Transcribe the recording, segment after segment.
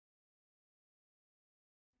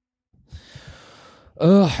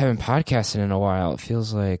Oh, I haven't podcasted in a while. It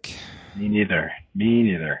feels like, Me neither. Me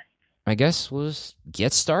neither. I guess we'll just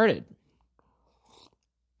get started.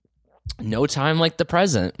 No time like the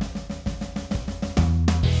present.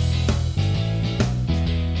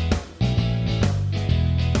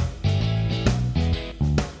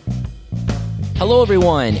 Hello,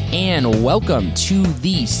 everyone, and welcome to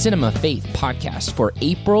the Cinema Faith podcast for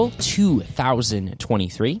April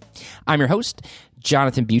 2023. I'm your host,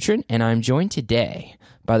 Jonathan Butrin, and I'm joined today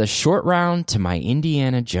by the short round to my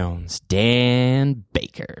Indiana Jones, Dan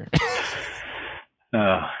Baker.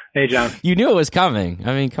 Hey, John. You knew it was coming.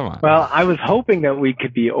 I mean, come on. Well, I was hoping that we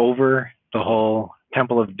could be over the whole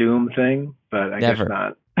Temple of Doom thing, but I guess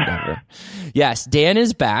not. Never. Yes, Dan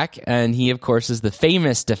is back, and he, of course, is the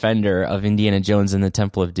famous defender of Indiana Jones and the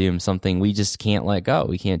Temple of Doom, something we just can't let go.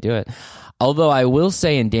 We can't do it. Although I will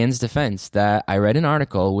say in Dan's defense that I read an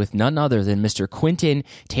article with none other than Mr. Quentin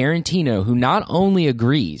Tarantino, who not only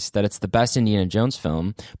agrees that it's the best Indiana Jones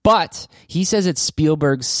film, but he says it's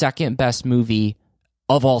Spielberg's second best movie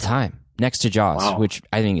of all time, next to Jaws, Wow. which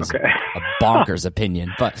I think is a bonkers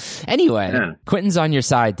opinion. But anyway, Quentin's on your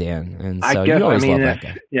side, Dan, and so you always love that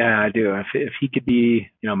guy. Yeah, I do. If he could be,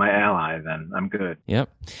 my ally, then I'm good. Yep.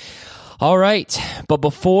 All right, but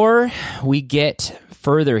before we get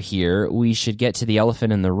further here, we should get to the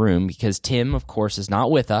elephant in the room because Tim, of course, is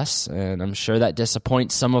not with us, and I'm sure that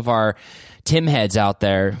disappoints some of our Tim heads out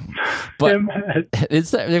there. But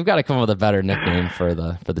they've got to come up with a better nickname for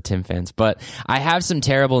the Tim fans. But I have some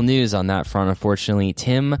terrible news on that front. Unfortunately,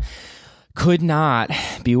 Tim could not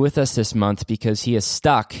be with us this month because he is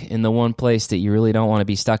stuck in the one place that you really don't want to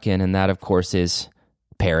be stuck in, and that, of course, is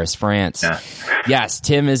Paris, France. Yeah. Yes,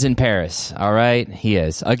 Tim is in Paris. All right, he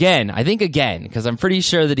is. Again, because I'm pretty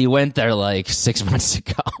sure that he went there like 6 months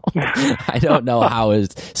ago. I don't know how his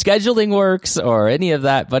scheduling works or any of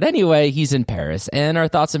that. But anyway, he's in Paris. And our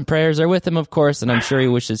thoughts and prayers are with him, of course. And I'm sure he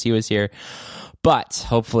wishes he was here. But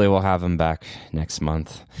hopefully we'll have him back next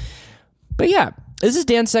month. But yeah, this is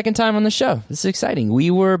Dan's second time on the show. This is exciting.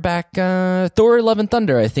 We were back, Thor: Love and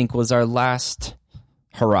Thunder, I think, was our last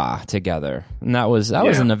hurrah together, and that was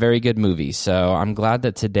in a very good movie. So I'm glad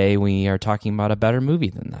that today we are talking about a better movie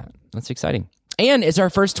than that. That's exciting. And it's our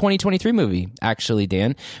first 2023 movie, actually,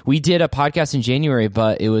 Dan. We did a podcast in January,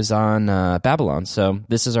 but it was on Babylon. So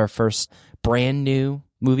this is our first brand new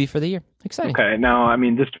movie for the year. Exciting. Okay. Now,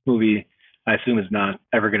 this movie, I assume, is not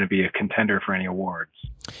ever going to be a contender for any awards.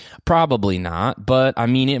 Probably not, but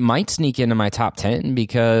it might sneak into my top 10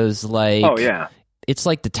 because, it's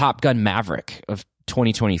like the Top Gun Maverick of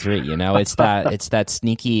 2023, it's that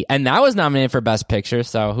sneaky, and that was nominated for Best Picture,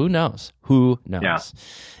 so who knows? Yeah.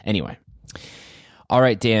 Anyway. All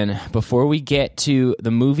right, Dan, before we get to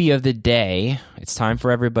the movie of the day, it's time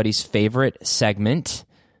for everybody's favorite segment,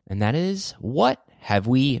 and that is, what have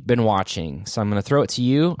we been watching? So I'm going to throw it to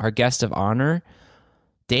you, our guest of honor.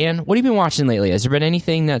 Dan, what have you been watching lately? Has there been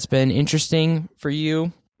anything that's been interesting for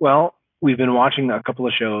you? Well, we've been watching a couple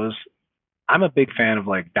of shows. I'm a big fan of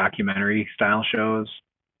documentary style shows,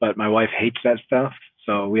 but my wife hates that stuff.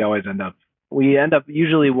 So we end up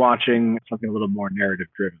usually watching something a little more narrative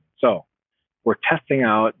driven. So we're testing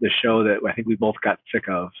out the show that I think we both got sick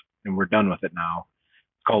of, and we're done with it now.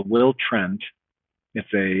 It's called Will Trent.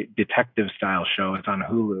 It's a detective style show. It's on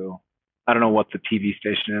Hulu. I don't know what the TV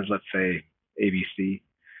station is. Let's say ABC.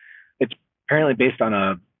 It's apparently based on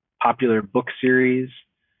a popular book series,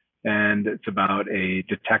 and it's about a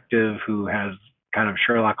detective who has kind of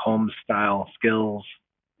Sherlock Holmes style skills.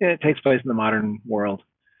 It takes place in the modern world.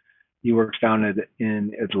 He works down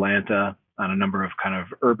in Atlanta on a number of kind of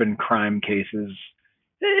urban crime cases.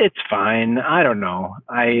 It's fine. I don't know.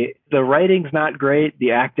 The writing's not great.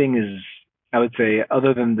 The acting is, I would say,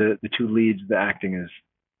 other than the two leads, the acting is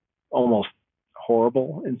almost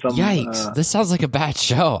horrible in some. Yikes! This sounds like a bad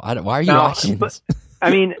show. Why are you watching this?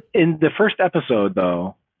 In the first episode,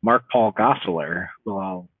 though, Mark Paul Gosselaar, who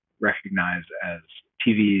I'll recognize as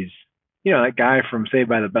TV's, that guy from Saved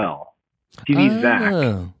by the Bell, TV's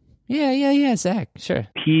Zach. Yeah, Zach, sure.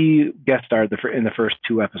 He guest starred in the first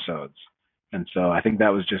two episodes. And so I think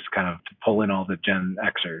that was just kind of to pull in all the Gen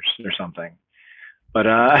Xers or something. But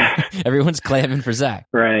everyone's clamming for Zach.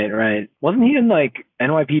 Right. Wasn't he in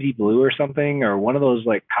NYPD Blue or something, or one of those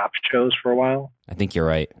cop shows for a while? I think you're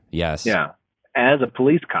right. Yes. Yeah. As a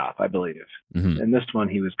police cop, I believe. Mm-hmm. In this one,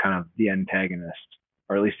 he was kind of the antagonist,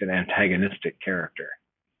 or at least an antagonistic character.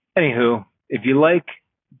 Anywho, if you like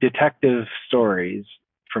detective stories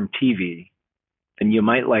from TV, then you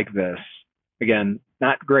might like this. Again,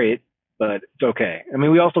 not great, but it's okay.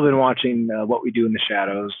 We also been watching What We Do in the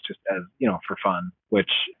Shadows, just as, for fun, which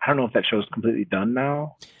I don't know if that show's completely done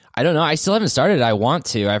now. I don't know. I still haven't started. I want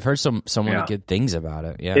to. I've heard so many Yeah. good things about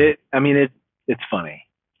it. Yeah. It's funny.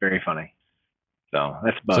 It's very funny. So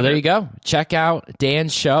that's about So there it. you go. Check out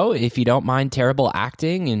Dan's show if you don't mind terrible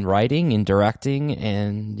acting and writing and directing,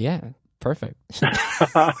 and yeah, perfect.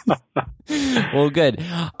 Well, good.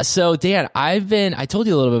 So Dan, I told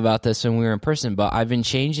you a little bit about this when we were in person, but I've been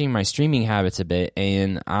changing my streaming habits a bit,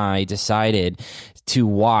 and I decided to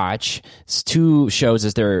watch 2 shows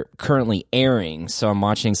as they're currently airing. So I'm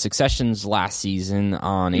watching Succession's last season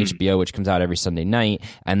on HBO, which comes out every Sunday night,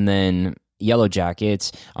 and then Yellow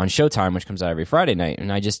Jackets on Showtime, which comes out every Friday night.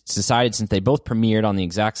 And I just decided, since they both premiered on the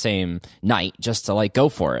exact same night, just to like go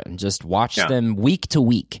for it and just watch them week to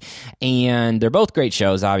week. And they're both great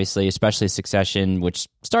shows, obviously, especially Succession, which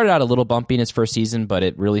started out a little bumpy in its first season, but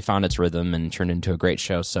it really found its rhythm and turned into a great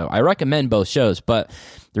show. So I recommend both shows. But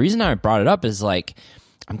the reason I brought it up is like,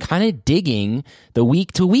 I'm kind of digging the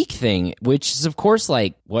week-to-week thing, which is, of course,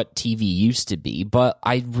 like what TV used to be. But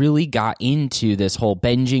I really got into this whole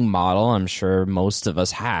binging model. I'm sure most of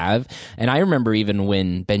us have. And I remember even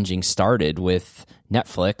when binging started with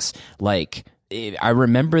Netflix, like I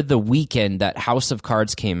remember the weekend that House of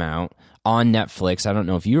Cards came out on Netflix. I don't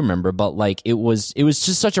know if you remember, but like it was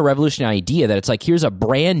just such a revolutionary idea that it's like, here's a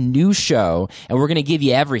brand new show and we're going to give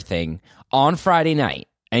you everything on Friday night.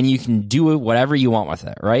 And you can do whatever you want with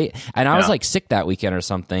it, right? And I was like sick that weekend or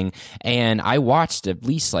something, and I watched at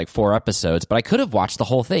least like 4 episodes, but I could have watched the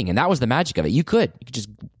whole thing, and that was the magic of it. You could just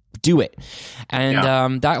do it.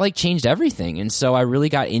 And that like changed everything. And so I really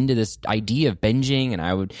got into this idea of binging,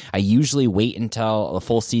 and I usually wait until the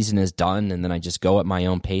full season is done, and then I just go at my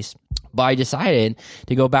own pace. But I decided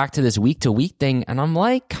to go back to this week-to-week thing, and I'm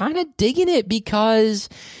like kind of digging it because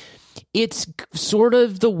it's sort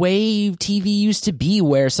of the way TV used to be,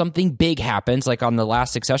 where something big happens, like on the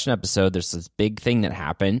last Succession episode, there's this big thing that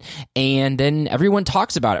happened, and then everyone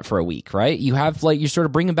talks about it for a week, right? You have like, you're sort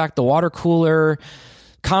of bringing back the water cooler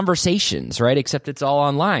conversations, right? Except it's all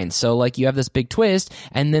online. So like you have this big twist,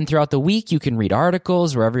 and then throughout the week you can read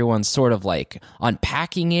articles where everyone's sort of like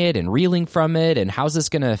unpacking it and reeling from it, and how's this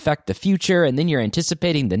going to affect the future, and then you're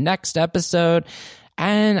anticipating the next episode.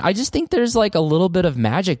 And I just think there's like a little bit of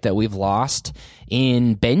magic that we've lost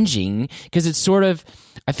in binging, because it's sort of,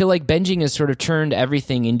 I feel like binging has sort of turned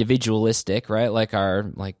everything individualistic, right? Like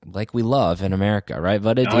like we love in America, right?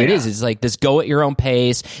 But it's like this go at your own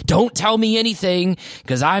pace, don't tell me anything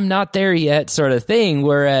because I'm not there yet sort of thing.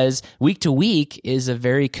 Whereas week to week is a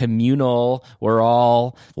very communal, we're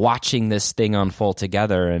all watching this thing unfold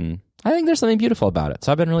together, and I think there's something beautiful about it.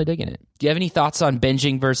 So I've been really digging it. Do you have any thoughts on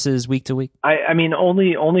binging versus week to week? I mean,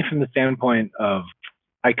 only from the standpoint of,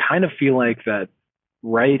 I kind of feel like that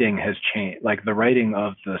writing has changed. Like the writing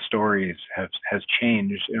of the stories has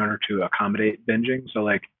changed in order to accommodate binging. So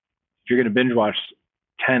like if you're going to binge watch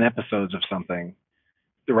 10 episodes of something,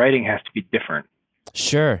 the writing has to be different.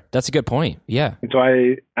 Sure. That's a good point. Yeah. And so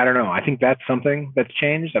I don't know. I think that's something that's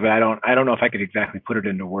changed. I mean, I don't know if I could exactly put it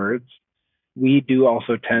into words. We do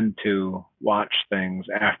also tend to watch things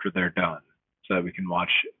after they're done so that we can watch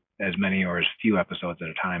as many or as few episodes at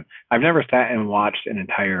a time. I've never sat and watched an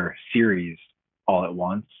entire series all at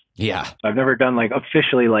once. Yeah. So I've never done like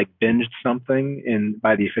officially like binged something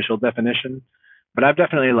by the official definition, but I've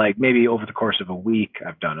definitely like maybe over the course of a week,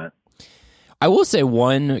 I've done it. I will say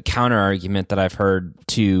one counter argument that I've heard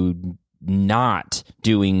to not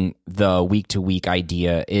doing the week to week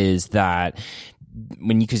idea is that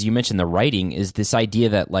because you mentioned the writing, is this idea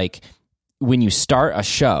that like when you start a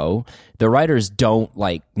show, the writers don't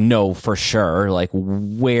like know for sure like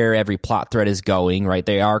where every plot thread is going, right?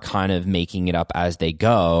 They are kind of making it up as they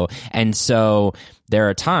go. And so there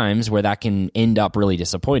are times where that can end up really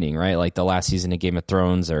disappointing, right? Like the last season of Game of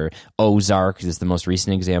Thrones, or Ozark is the most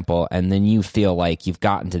recent example. And then you feel like you've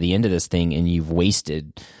gotten to the end of this thing and you've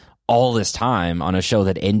wasted all this time on a show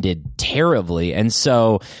that ended terribly. And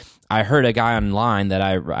so I heard a guy online that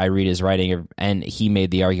I read his writing, and he made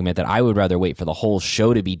the argument that I would rather wait for the whole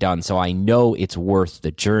show to be done so I know it's worth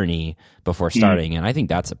the journey before starting. And I think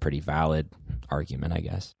that's a pretty valid argument, I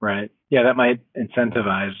guess. Right. Yeah, that might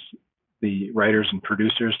incentivize the writers and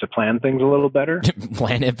producers to plan things a little better.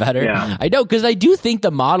 Plan it better. Yeah. I know, because I do think the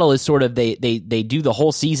model is sort of they do the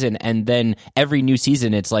whole season, and then every new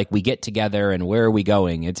season it's like we get together and where are we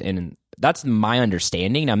going? That's my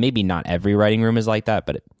understanding. Now, maybe not every writing room is like that,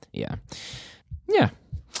 but yeah.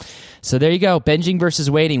 So there you go. Binging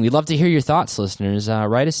versus waiting. We'd love to hear your thoughts, listeners.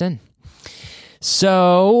 Write us in.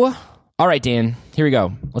 So, all right, Dan, here we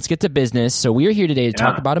go. Let's get to business. So we are here today to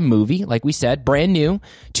talk about a movie, like we said, brand new,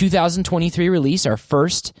 2023 release, our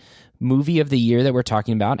first movie of the year that we're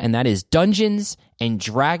talking about, and that is Dungeons and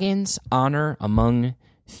Dragons: Honor Among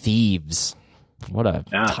Thieves. What a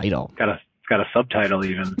title. It's got a subtitle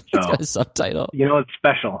even. So It's got a subtitle. you know, it's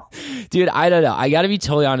special. Dude, I don't know. I got to be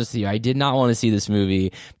totally honest with you. I did not want to see this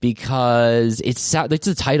movie because it's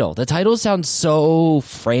the title. The title sounds so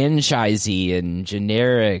franchisey and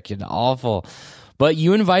generic and awful. But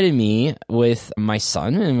you invited me with my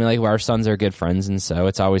son, and like our sons are good friends, and so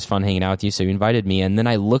it's always fun hanging out with you. So you invited me, and then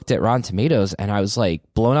I looked at Rotten Tomatoes, and I was like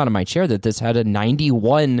blown out of my chair that this had a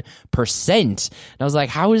 91%. And I was like,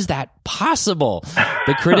 how is that possible?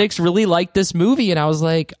 The critics really liked this movie, and I was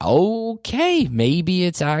like, okay, maybe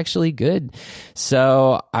it's actually good.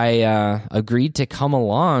 So I agreed to come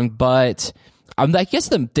along, but I guess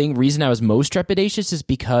the reason I was most trepidatious is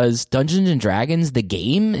because Dungeons and Dragons, the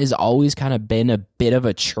game, has always kind of been a bit of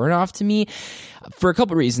a churn off to me for a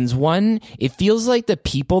couple of reasons. One, it feels like the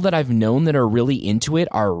people that I've known that are really into it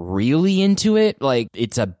are really into it. Like,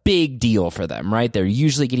 it's a big deal for them, right? They're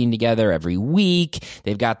usually getting together every week.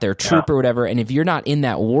 They've got their troop or whatever. And if you're not in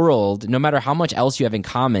that world, no matter how much else you have in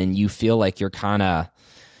common, you feel like you're kind of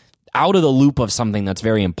out of the loop of something that's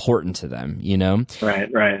very important to them, you know?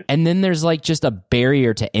 Right. And then there's like just a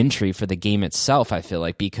barrier to entry for the game itself, I feel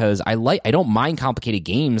like, because I don't mind complicated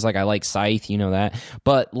games. Like, I like Scythe, you know that.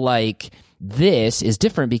 But like, this is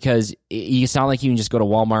different because it's not like you can just go to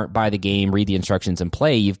Walmart, buy the game, read the instructions, and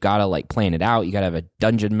play. You've got to like plan it out. You got to have a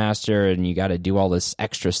dungeon master, and you got to do all this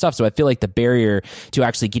extra stuff. So I feel like the barrier to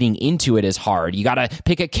actually getting into it is hard. You got to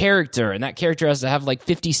pick a character, and that character has to have like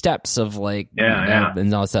 50 steps of like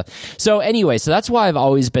and all that stuff. So anyway, so that's why I've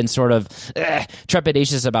always been sort of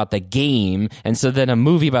trepidatious about the game. And so then a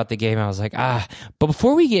movie about the game, I was like, But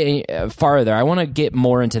before we get farther, I want to get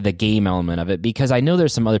more into the game element of it, because I know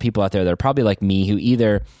there's some other people out there that are probably like me who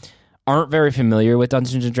either aren't very familiar with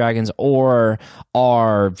Dungeons and Dragons or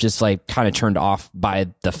are just like kind of turned off by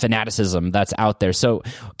the fanaticism that's out there. So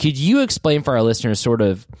could you explain for our listeners sort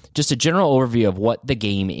of just a general overview of what the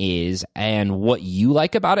game is and what you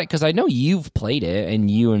like about it? Because I know you've played it and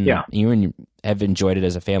you have enjoyed it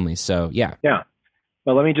as a family. So yeah.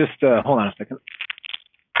 Well, let me just hold on a second.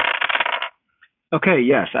 Okay,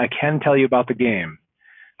 yes, I can tell you about the game.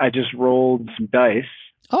 I just rolled some dice.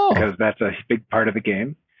 Because that's a big part of the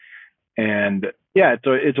game. And yeah,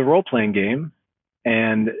 it's a role-playing game,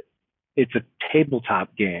 and it's a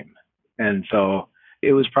tabletop game. And so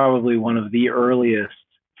it was probably one of the earliest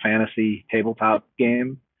fantasy tabletop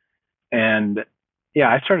game. And yeah,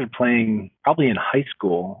 I started playing probably in high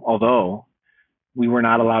school, although we were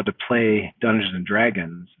not allowed to play Dungeons and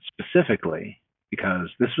Dragons specifically because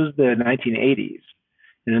this was the 1980s.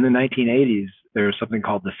 And in the 1980s, there was something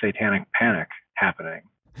called the Satanic Panic happening.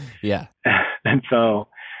 Yeah. And so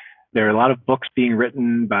there are a lot of books being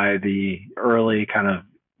written by the early kind of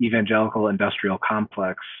evangelical industrial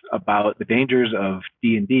complex about the dangers of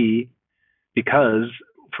D&D because,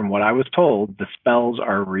 from what I was told, the spells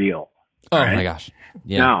are real. Oh, right? My gosh.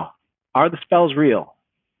 Yeah. Now, are the spells real?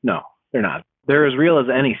 No, they're not. They're as real as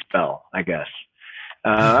any spell, I guess.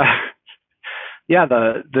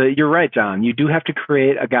 You're right, John. You do have to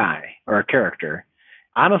create a guy or a character.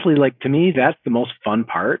 Honestly, like, to me, that's the most fun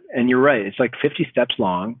part. And you're right. It's like 50 steps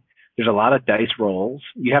long. There's a lot of dice rolls.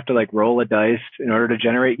 You have to like roll a dice in order to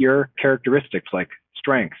generate your characteristics like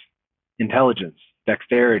strength, intelligence,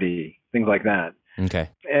 dexterity, things like that. Okay.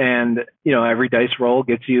 And, every dice roll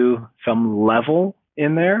gets you some level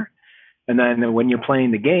in there. And then when you're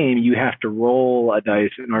playing the game, you have to roll a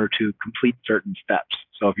dice in order to complete certain steps.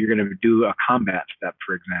 So if you're going to do a combat step,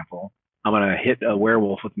 for example, I'm going to hit a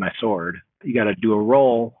werewolf with my sword. You got to do a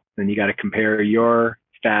roll, then you got to compare your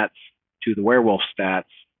stats to the werewolf stats,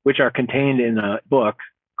 which are contained in a book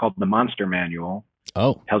called the Monster Manual.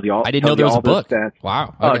 Oh, tells you all. I didn't know there was a book. Stats.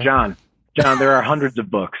 Wow. Okay. Oh, John, there are hundreds of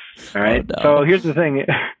books. All right. Oh, no. So here's the thing.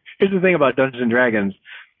 Here's the thing about Dungeons and Dragons.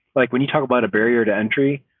 Like, when you talk about a barrier to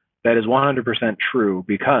entry, that is 100% true,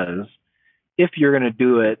 because if you're going to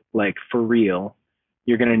do it like for real,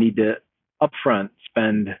 you're going to need to upfront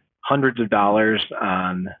spend hundreds of dollars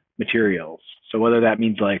on materials. So whether that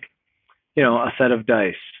means like, a set of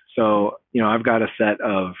dice. So, I've got a set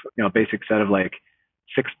of, basic set of like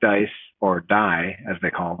 6 dice, or die as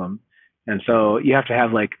they call them. And so you have to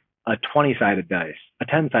have like a 20-sided dice, a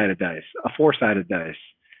 10-sided dice, a 4-sided dice,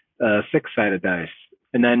 a 6-sided dice.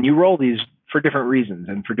 And then you roll these for different reasons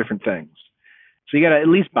and for different things. So you got to at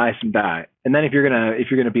least buy some die. And then if you're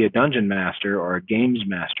going to be a dungeon master or a games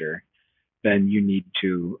master, then you need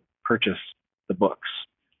to purchase the books.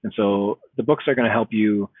 And so the books are going to help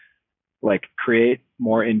you like create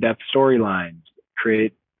more in-depth storylines,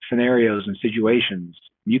 create scenarios and situations.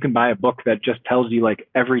 You can buy a book that just tells you like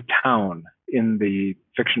every town in the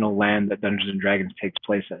fictional land that Dungeons and Dragons takes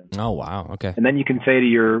place in. Oh, wow. Okay. And then you can say to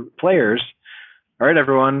your players, all right,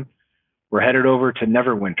 everyone, we're headed over to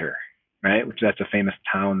Neverwinter, right? Which that's a famous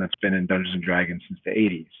town that's been in Dungeons and Dragons since the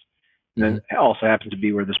 80s. And then it also happens to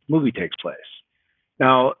be where this movie takes place.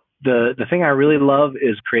 Now, the thing I really love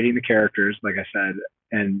is creating the characters, like I said,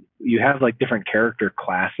 and you have like different character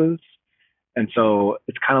classes. And so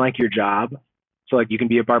it's kind of like your job. So like you can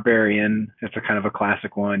be a barbarian. That's a kind of a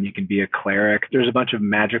classic one. You can be a cleric. There's a bunch of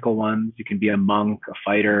magical ones. You can be a monk, a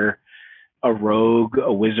fighter, a rogue,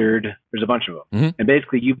 a wizard. There's a bunch of them. And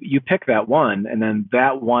basically you pick that one, and then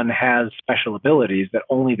that one has special abilities that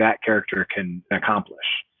only that character can accomplish.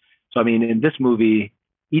 So, I mean, in this movie,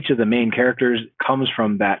 each of the main characters comes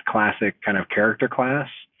from that classic kind of character class.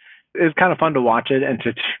 It's kind of fun to watch it and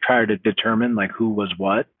to try to determine like who was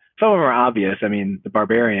what. Some of them are obvious. I mean, the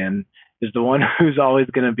barbarian is the one who's always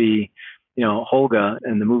going to be, you know, Holga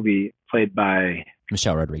in the movie, played by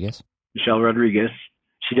Michelle Rodriguez.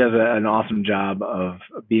 She does an awesome job of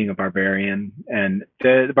being a barbarian. And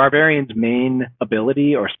the barbarian's main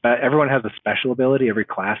ability, everyone has a special ability, every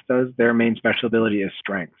class does. Their main special ability is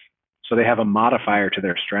strength. So they have a modifier to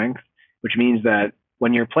their strength, which means that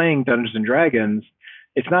when you're playing Dungeons and Dragons,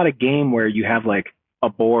 it's not a game where you have like a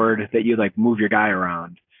board that you like move your guy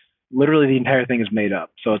around. Literally the entire thing is made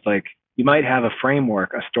up. So it's like you might have a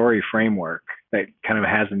framework, a story framework that kind of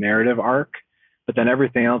has a narrative arc, but then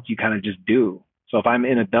everything else you kind of just do. So if I'm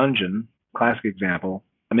in a dungeon, classic example,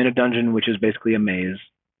 I'm in a dungeon, which is basically a maze.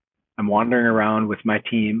 I'm wandering around with my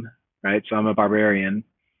team, right? So I'm a barbarian.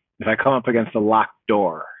 If I come up against a locked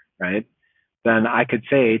door, right, then I could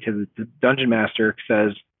say to the dungeon master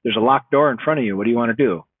says, there's a locked door in front of you. What do you want to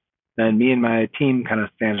do? Then me and my team kind of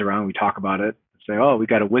stands around. We talk about it. Say, oh, we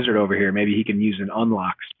got a wizard over here. Maybe he can use an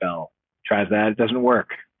unlock spell. Tries that. It doesn't work.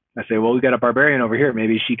 I say, well, we got a barbarian over here.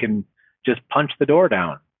 Maybe she can just punch the door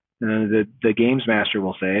down. And then the games master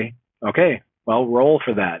will say, okay, well, roll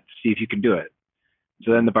for that. See if you can do it.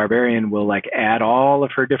 So then the barbarian will like add all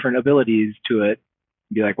of her different abilities to it.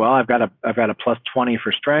 And be like, well, I've got a plus 20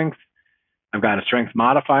 for strength. I've got a strength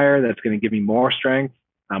modifier that's going to give me more strength.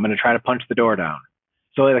 I'm going to try to punch the door down.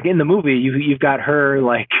 So like in the movie, you've got her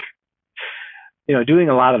like, you know, doing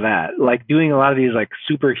a lot of that, like doing a lot of these like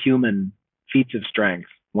superhuman feats of strength,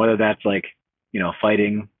 whether that's like, you know,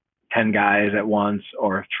 fighting 10 guys at once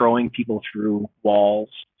or throwing people through walls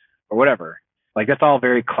or whatever. Like that's all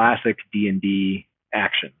very classic D&D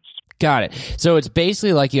actions. Got it. So it's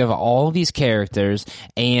basically like you have all of these characters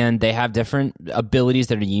and they have different abilities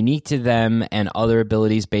that are unique to them and other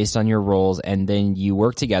abilities based on your roles, and then you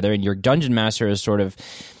work together and your dungeon master is sort of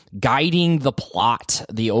guiding the plot,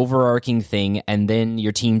 the overarching thing, and then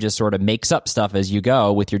your team just sort of makes up stuff as you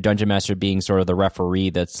go, with your dungeon master being sort of the referee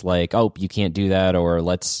that's like, oh, you can't do that, or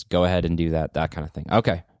let's go ahead and do that kind of thing.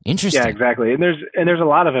 Okay. Interesting. Yeah, exactly. And there's a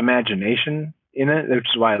lot of imagination in it, which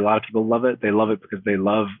is why a lot of people love it. They love it because they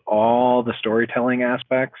love all the storytelling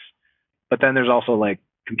aspects. But then there's also like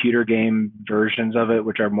computer game versions of it,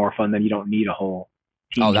 which are more fun. Then you don't need a whole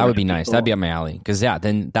team. Oh, that would be nice. That'd be up my alley. Because yeah,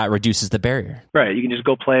 then that reduces the barrier. Right. You can just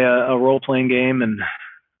go play a role-playing game, and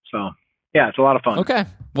so yeah, it's a lot of fun. Okay.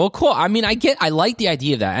 Well, cool. I mean, I like the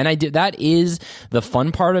idea of that. And that is the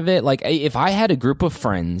fun part of it. Like, if I had a group of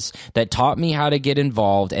friends that taught me how to get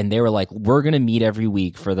involved and they were like, we're going to meet every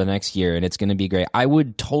week for the next year and it's going to be great, I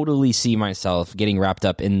would totally see myself getting wrapped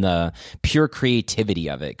up in the pure creativity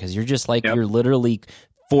of it. Because you're just like, You're literally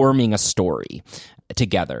forming a story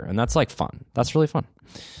together. And that's like fun. That's really fun.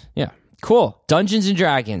 Yeah. Cool. Dungeons and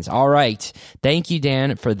Dragons. All right. Thank you,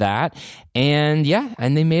 Dan, for that. And yeah,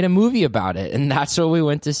 and they made a movie about it, and that's what we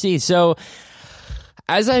went to see. So,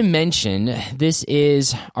 as I mentioned, this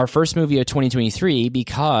is our first movie of 2023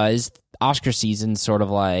 because Oscar season's sort of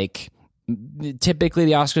like, typically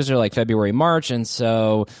the Oscars are like February, March, and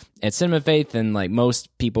so at Cinema Faith and like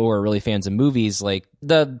most people who are really fans of movies, like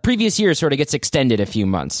the previous year sort of gets extended a few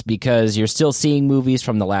months because you're still seeing movies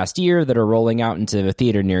from the last year that are rolling out into a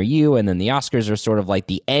theater near you, and then the Oscars are sort of like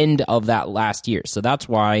the end of that last year. So that's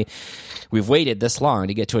why we've waited this long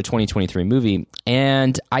to get to a 2023 movie.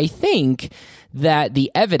 And I think that the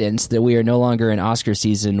evidence that we are no longer in Oscar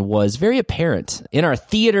season was very apparent in our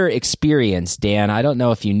theater experience, Dan. I don't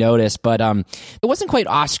know if you noticed, but it wasn't quite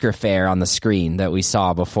Oscar fare on the screen that we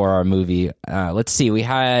saw before our movie. Let's see. We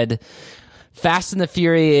had Fast and the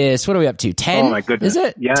Furious. What are we up to? 10? Oh, my goodness. Is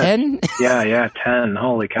it? Yeah. 10? Yeah, 10.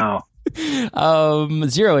 Holy cow.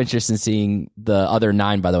 Zero interest in seeing the other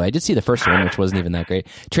 9, by the way. I did see the first one, which wasn't even that great.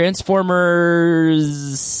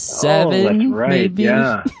 Transformers 7, that's right. maybe?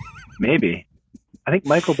 Yeah, maybe. I think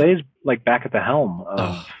Michael Bay's like back at the helm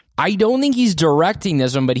of I don't think he's directing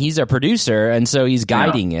this one, but he's a producer, and so he's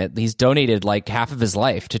guiding it. He's donated like half of his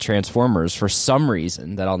life to Transformers for some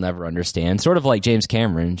reason that I'll never understand. Sort of like James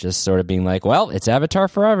Cameron, just sort of being like, well, it's Avatar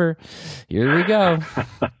forever. Here we go.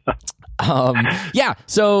 Yeah,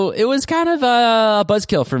 so it was kind of a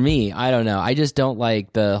buzzkill for me. I don't know. I just don't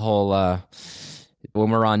like the whole... when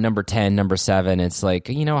we're on number 10, number 7, it's like,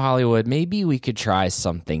 Hollywood, maybe we could try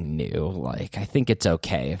something new. Like, I think it's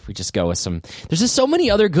okay if we just go with some... There's just so many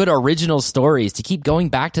other good original stories to keep going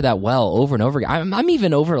back to that well over and over again. I'm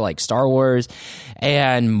even over, like, Star Wars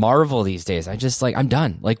and Marvel these days. I just, like, I'm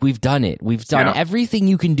done. Like, we've done it. We've done everything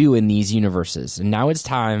you can do in these universes, and now it's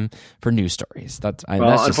time for new stories. That's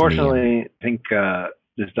just unfortunately, me. I think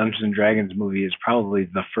this Dungeons and Dragons movie is probably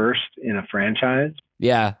the first in a franchise.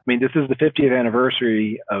 Yeah. I mean, this is the 50th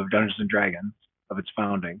anniversary of Dungeons and Dragons, of its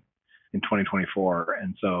founding in 2024.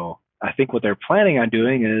 And so I think what they're planning on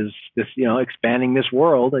doing is this, expanding this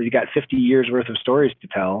world. You got 50 years worth of stories to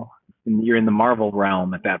tell, and you're in the Marvel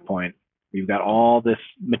realm at that point. You've got all this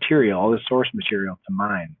material, all this source material to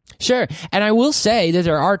mine. Sure. And I will say that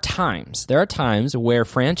there are times where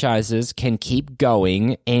franchises can keep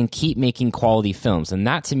going and keep making quality films. And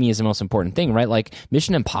that to me is the most important thing, right? Like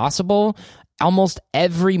Mission Impossible, almost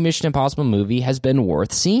every Mission Impossible movie has been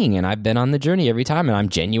worth seeing, and I've been on the journey every time, and I'm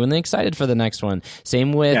genuinely excited for the next one.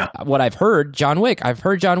 Same with what I've heard, John Wick. I've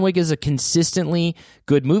heard John Wick is a consistently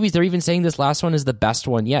good movie. They're even saying this last one is the best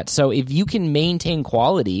one yet. So if you can maintain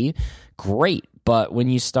quality, great. But when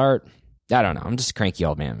you start, I don't know, I'm just a cranky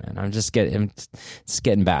old man. It's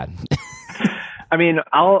getting bad. I mean,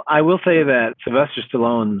 I will say that Sylvester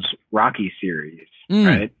Stallone's Rocky series,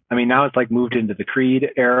 right? I mean, now it's like moved into the Creed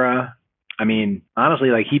era. I mean, honestly,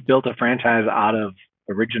 like he built a franchise out of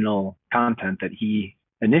original content that he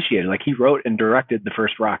initiated. Like he wrote and directed the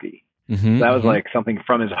first Rocky. So that was like something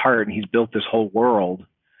from his heart, and he's built this whole world,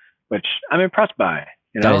 which I'm impressed by.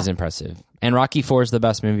 That is impressive. And Rocky IV is the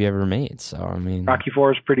best movie ever made. So I mean, Rocky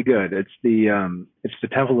IV is pretty good. It's the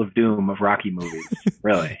Temple of Doom of Rocky movies,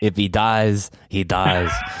 really. If he dies, he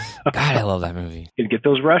dies. God, I love that movie. You get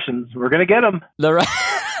those Russians. We're gonna get them.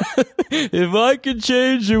 If I can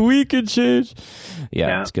change, we can change.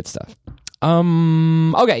 Yeah, it's good stuff.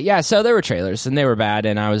 Okay, yeah, so there were trailers, and they were bad,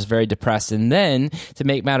 and I was very depressed. And then, to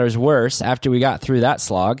make matters worse, after we got through that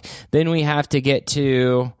slog, then we have to get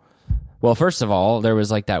to... Well, first of all, there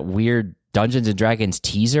was like that weird Dungeons and Dragons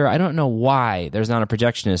teaser. I don't know why there's not a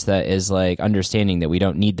projectionist that is like understanding that we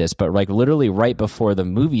don't need this, but like literally right before the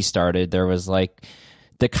movie started, there was like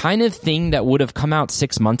the kind of thing that would have come out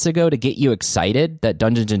 6 months ago to get you excited that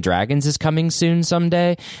Dungeons and Dragons is coming soon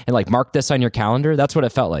someday, and like mark this on your calendar. That's what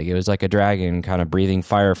it felt like. It was like a dragon kind of breathing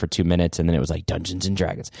fire for 2 minutes, and then it was like Dungeons and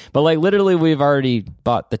Dragons. But like literally, we've already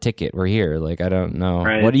bought the ticket. We're here. Like, I don't know.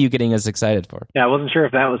 Right. What are you getting us excited for? Yeah, I wasn't sure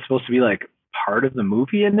if that was supposed to be like part of the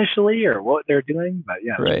movie initially or what they're doing, but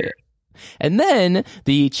yeah, right. Weird. And then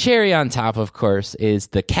the cherry on top, of course, is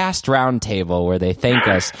the cast roundtable where they thank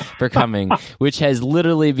us for coming, which has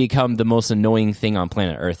literally become the most annoying thing on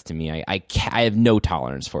planet Earth to me. I have no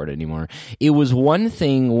tolerance for it anymore. It was one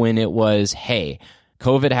thing when it was, hey,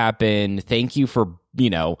 COVID happened. Thank you for,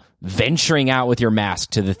 venturing out with your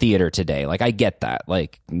mask to the theater today. Like, I get that.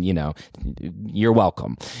 Like, you're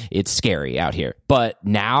welcome. It's scary out here. But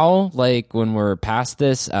now, like, when we're past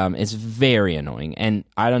this, it's very annoying. And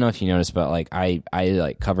I don't know if you noticed, but like, I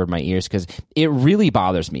like covered my ears because it really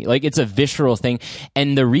bothers me. Like, it's a visceral thing.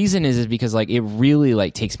 And the reason is because like, it really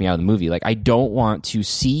like takes me out of the movie. Like, I don't want to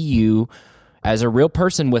see you as a real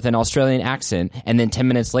person with an Australian accent, and then 10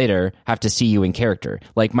 minutes later have to see you in character.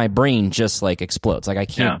 Like, my brain just like explodes. Like, I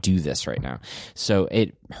can't do this right now. So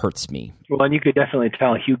it hurts me. Well, and you could definitely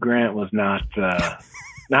tell Hugh Grant was not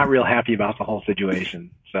real happy about the whole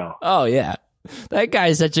situation. So. Oh yeah, that guy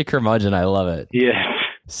is such a curmudgeon. I love it. Yeah.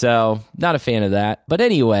 So not a fan of that. But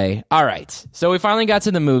anyway, all right. So we finally got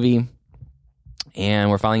to the movie,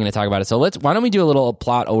 and we're finally going to talk about it. So why don't we do a little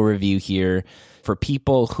plot overview here for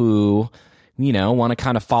people who want to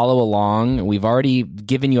kind of follow along. We've already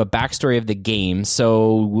given you a backstory of the game.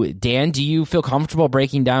 So, Dan, do you feel comfortable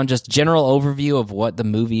breaking down just general overview of what the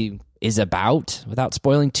movie is about without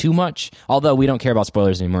spoiling too much? Although we don't care about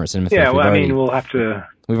spoilers anymore. Yeah, well, we'll have to.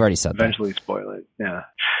 We've already said eventually spoil it. Yeah.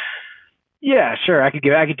 Yeah, sure. I could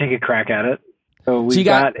take a crack at it. So we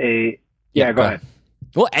got a. Yeah, go ahead.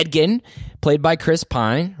 Well, Edgin, played by Chris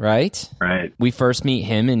Pine, right? Right. We first meet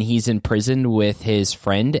him, and he's in prison with his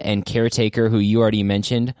friend and caretaker, who you already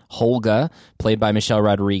mentioned, Holga, played by Michelle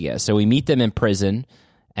Rodriguez. So we meet them in prison,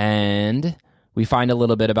 and we find a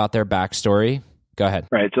little bit about their backstory. Go ahead.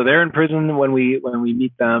 Right. So they're in prison when we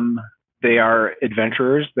meet them. They are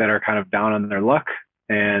adventurers that are kind of down on their luck,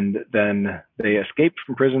 and then they escape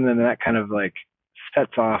from prison, and that kind of like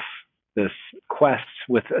sets off this quest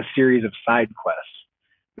with a series of side quests,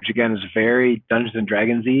 which again is very Dungeons and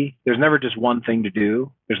Dragons-y. There's never just one thing to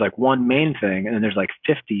do. There's like one main thing, and then there's like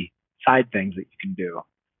 50 side things that you can do.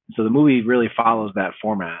 So the movie really follows that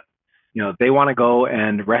format. You know, they want to go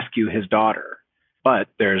and rescue his daughter, but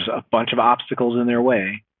there's a bunch of obstacles in their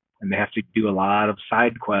way, and they have to do a lot of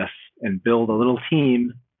side quests and build a little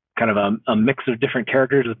team, kind of a mix of different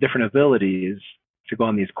characters with different abilities to go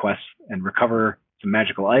on these quests and recover some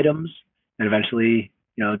magical items and eventually,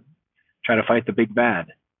 you know, try to fight the big bad.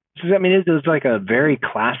 So, I mean, it was like a very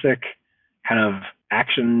classic kind of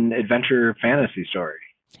action adventure fantasy story.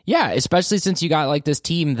 Yeah, especially since you got like this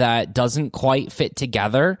team that doesn't quite fit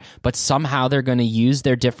together, but somehow they're going to use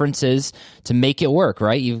their differences to make it work,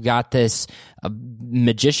 right? You've got this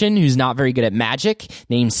magician who's not very good at magic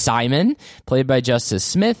named Simon, played by Justice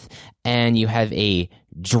Smith, and you have a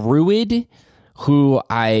druid who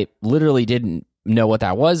I literally didn't know what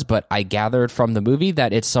that was, but I gathered from the movie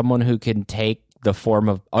that it's someone who can take the form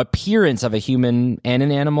of appearance of a human and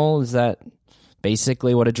an animal. Is that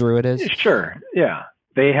basically what a druid is? Sure, yeah.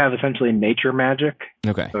 They have essentially nature magic.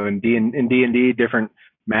 Okay. So in D&D, different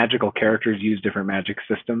magical characters use different magic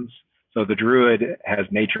systems. So the druid has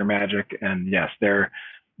nature magic, and yes, their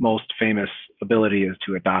most famous ability is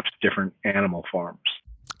to adopt different animal forms.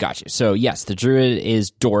 Gotcha. So yes, the druid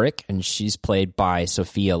is Doric, and she's played by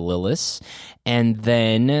Sophia Lillis. And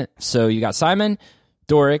then, so you got Simon,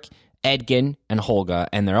 Doric, Edgin, and Holga,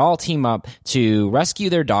 and they're all team up to rescue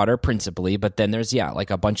their daughter principally, but then there's, like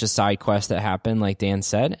a bunch of side quests that happen, like Dan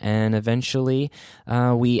said, and eventually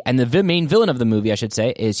the main villain of the movie, I should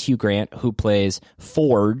say, is Hugh Grant, who plays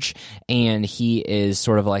Forge, and he is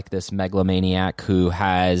sort of like this megalomaniac who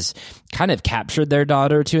has kind of captured their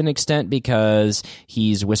daughter to an extent because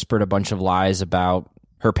he's whispered a bunch of lies about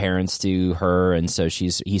her parents to her, and so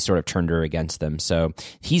he sort of turned her against them. So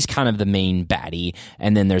he's kind of the main baddie,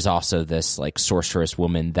 and then there's also this like sorceress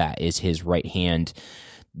woman that is his right hand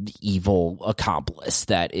evil accomplice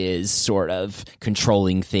that is sort of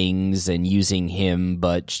controlling things and using him,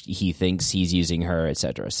 but he thinks he's using her,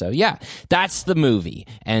 etc. So yeah, that's the movie.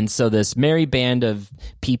 And so this merry band of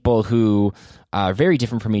people who are very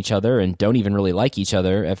different from each other and don't even really like each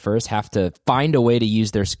other at first have to find a way to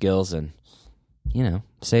use their skills and, you know,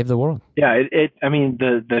 save the world. Yeah, I mean,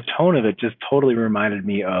 the tone of it just totally reminded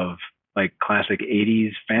me of like classic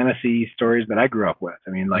 80s fantasy stories that I grew up with.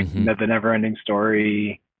 I mean, like The Never-Ending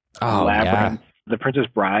Story, Labyrinth, The Princess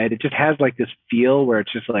Bride. It just has like this feel where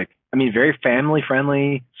it's just like, I mean, very family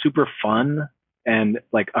friendly, super fun, and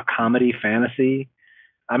like a comedy fantasy.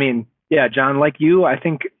 I mean, yeah, John, like you, I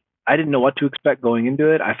think I didn't know what to expect going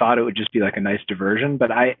into it. I thought it would just be like a nice diversion,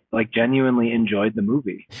 but I like genuinely enjoyed the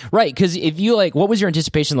movie. Right, because if you like, what was your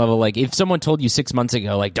anticipation level? Like, if someone told you 6 months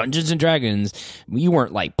ago, like Dungeons and Dragons, you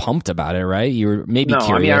weren't like pumped about it, right? You were maybe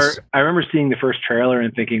curious. I mean, I remember seeing the first trailer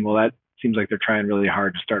and thinking, well, that seems like they're trying really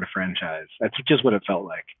hard to start a franchise. That's just what it felt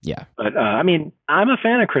like. Yeah. But I mean, I'm a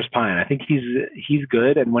fan of Chris Pine. I think he's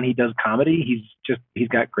good, and when he does comedy, he's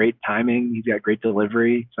got great timing. He's got great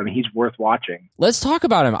delivery. So I mean, he's worth watching. Let's talk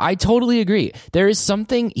about him. I totally agree. There is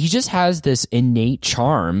something, he just has this innate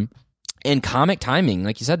charm and comic timing,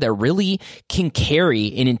 like you said, that really can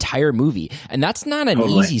carry an entire movie. And that's not an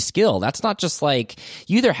easy skill. That's not just like,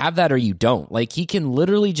 you either have that or you don't. Like, he can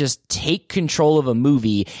literally just take control of a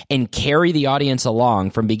movie and carry the audience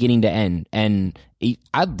along from beginning to end. And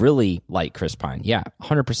I really like Chris Pine. Yeah,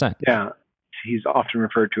 100%. Yeah. He's often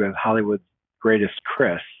referred to as Hollywood's greatest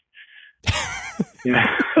Chris.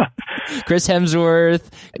 Chris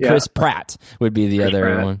Hemsworth, Chris Pratt would be the Chris other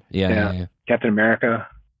Pratt. one. Yeah. Captain America.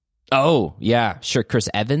 Oh, yeah, sure. Chris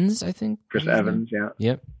Evans, I think. Chris Evans, yeah.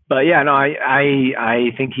 Yep. But yeah, no,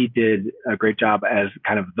 I think he did a great job as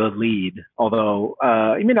kind of the lead. Although,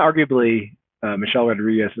 I mean, arguably, Michelle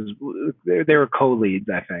Rodriguez they were co-leads,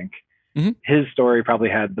 I think. Mm-hmm. His story probably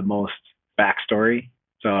had the most backstory.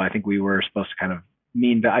 So I think we were supposed to kind of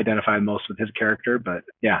mean to identify most with his character. But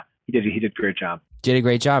yeah, he did a great job. Did a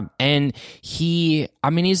great job. And he's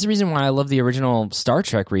the reason why I love the original Star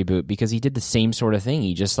Trek reboot, because he did the same sort of thing.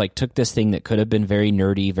 He just like took this thing that could have been very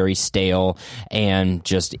nerdy, very stale, and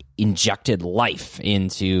just injected life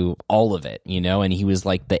into all of it, you know, and he was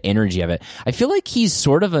like the energy of it. I feel like he's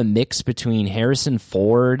sort of a mix between Harrison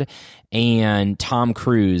Ford and Tom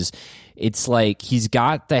Cruise, it's like he's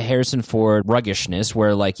got the Harrison Ford ruggishness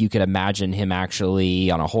where like you could imagine him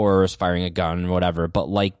actually on a horse firing a gun or whatever, but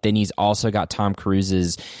like then he's also got Tom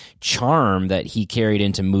Cruise's charm that he carried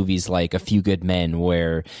into movies like A Few Good Men,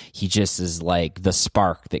 where he just is like the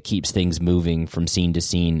spark that keeps things moving from scene to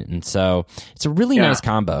scene. And so it's a really nice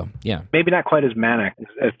combo. Yeah. Maybe not quite as manic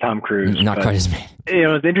as Tom Cruise. Not quite as manic.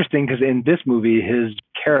 It's interesting because in this movie, his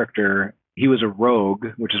character, he was a rogue,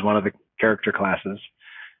 which is one of the character classes.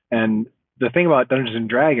 And the thing about Dungeons and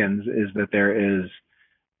Dragons is that there is,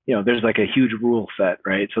 there's like a huge rule set,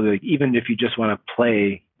 right? So like, even if you just want to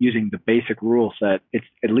play using the basic rule set, it's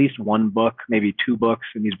at least one book, maybe two books.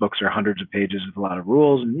 And these books are hundreds of pages with a lot of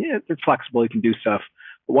rules. And it's flexible. You can do stuff.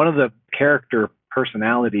 But one of the character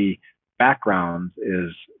personality backgrounds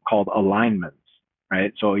is called alignments,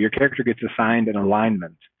 right? So your character gets assigned an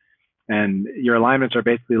alignment. And your alignments are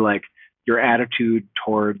basically like your attitude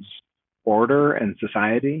towards order and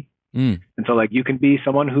society. And so like you can be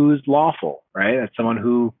someone who's lawful, right? That's someone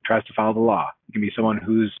who tries to follow the law. You can be someone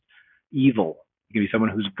who's evil. You can be someone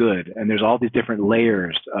who's good. And there's all these different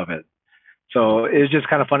layers of it. So it's just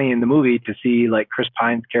kind of funny in the movie to see like Chris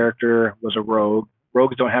Pine's character was a rogue.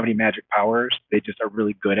 Rogues don't have any magic powers. They just are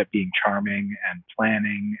really good at being charming and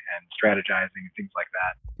planning and strategizing and things like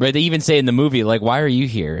that. Right. They even say in the movie, like, why are you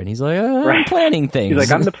here? And he's like, I'm planning things. He's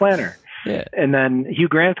like, I'm the planner. Yeah. And then Hugh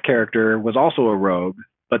Grant's character was also a rogue,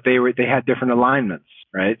 but they had different alignments,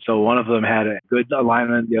 right? So one of them had a good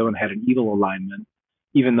alignment, the other one had an evil alignment,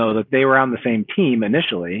 even though that they were on the same team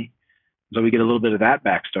initially. So we get a little bit of that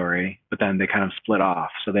backstory, but then they kind of split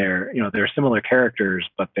off. So they're similar characters,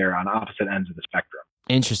 but they're on opposite ends of the spectrum.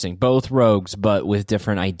 Interesting. Both rogues, but with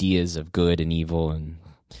different ideas of good and evil and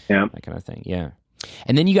that kind of thing. Yeah.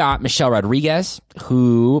 And then you got Michelle Rodriguez,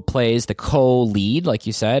 who plays the co-lead, like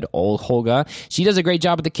you said, old Holga. She does a great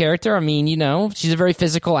job with the character. I mean, she's a very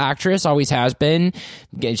physical actress, always has been.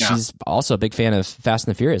 She's also a big fan of Fast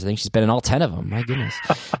and the Furious. I think she's been in all 10 of them. My goodness.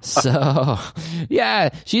 So, yeah,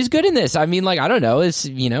 she's good in this. I mean, like, I don't know. It's,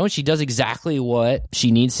 she does exactly what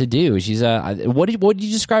she needs to do. She's what did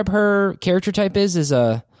you describe her character type is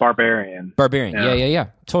a barbarian. Barbarian. Yeah.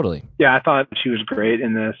 Totally. Yeah, I thought she was great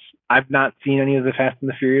in this. I've not seen any of the Fast and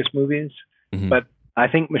the Furious movies, but I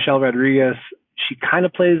think Michelle Rodriguez, she kind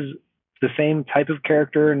of plays the same type of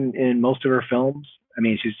character in most of her films. I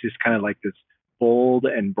mean, she's just kind of like this bold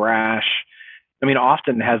and brash. I mean,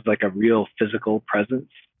 often has like a real physical presence.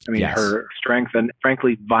 I mean, her strength and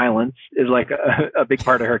frankly, violence is like a big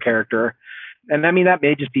part of her character. And I mean, that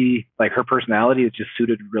may just be like her personality is just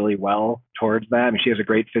suited really well towards that. I mean, she has a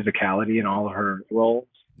great physicality in all of her roles.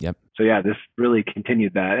 Yep. So yeah, this really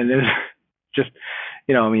continued that. And it was just,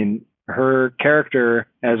 I mean, her character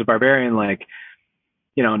as a barbarian, like,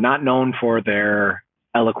 not known for their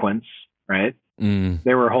eloquence, right?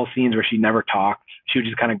 There were whole scenes where she never talked. She would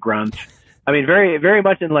just kind of grunt. I mean, very, very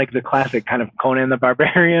much in like the classic kind of Conan the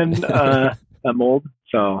Barbarian mold.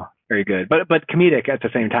 So very good, but comedic at the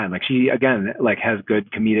same time. Like she, again, like has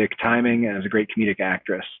good comedic timing and is a great comedic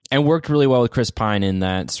actress. And worked really well with Chris Pine in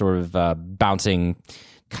that sort of bouncing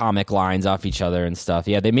comic lines off each other and stuff.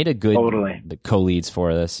 Yeah, they made a good co-leads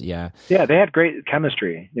for this. Yeah, they had great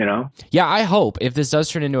chemistry. Yeah, I hope if this does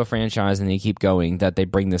turn into a franchise and they keep going, that they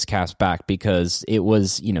bring this cast back, because it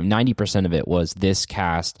was 90% of it was this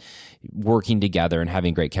cast working together and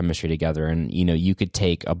having great chemistry together. And you could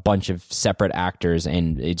take a bunch of separate actors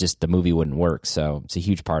and the movie wouldn't work. So it's a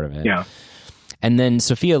huge part of it. Yeah. And then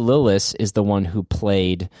Sophia Lillis is the one who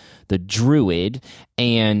played the druid.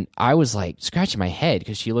 And I was like scratching my head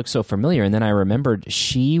because she looked so familiar. And then I remembered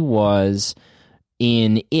she was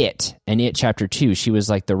in It Chapter 2. She was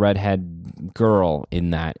like the redhead girl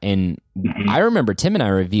in that. And I remember Tim and I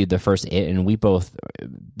reviewed the first It, and we both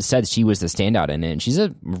said she was the standout in it. And she's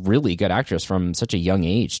a really good actress from such a young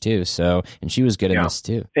age too. So, and she was good in this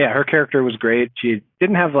too. Yeah, her character was great. She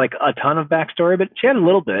didn't have like a ton of backstory, but she had a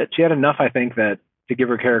little bit. She had enough, I think, that to give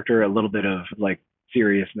her character a little bit of like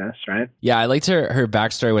seriousness, right? Yeah, I liked her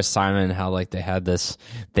backstory with Simon, how like they had this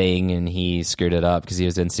thing and he screwed it up because he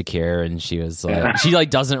was insecure, and she was like, she like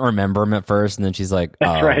doesn't remember him at first, and then she's like,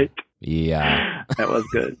 oh, that's right. Yeah. That was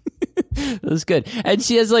good. That was good. And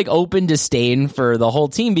she has like open disdain for the whole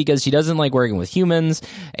team because she doesn't like working with humans,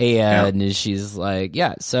 and she's like,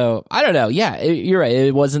 so I don't know. Yeah, you're right.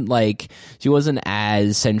 It wasn't like she wasn't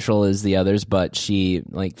as central as the others, but she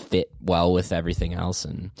like fit well with everything else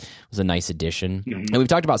and was a nice addition. Mm-hmm. And we've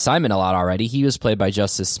talked about Simon a lot already. He was played by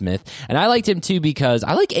Justice Smith. And I liked him too because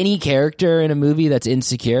I like any character in a movie that's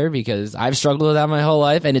insecure because I've struggled with that my whole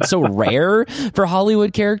life. And it's so rare for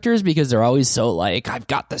Hollywood characters because they're always so like, I've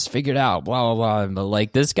got this figured out, blah, blah, blah. But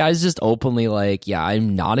like this guy's just openly like, yeah,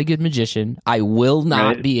 I'm not a good magician. I will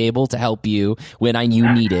not be able to help you when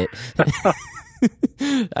you need it.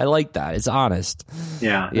 I like that. It's honest.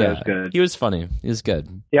 Yeah, that was good. He was funny. He was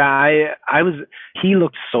good. Yeah, I was. He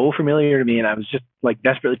looked so familiar to me, and I was just like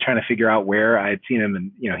desperately trying to figure out where I had seen him.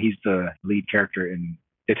 And he's the lead character in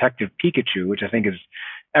Detective Pikachu, which I think is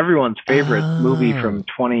everyone's favorite movie from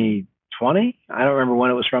 2020. I don't remember when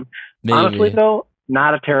it was from. Maybe. Honestly, though,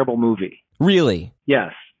 not a terrible movie. Really?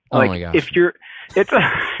 Yes. Oh my gosh. It's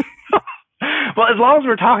well, as long as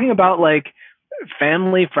we're talking about like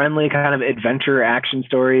family-friendly kind of adventure action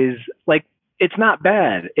stories, like it's not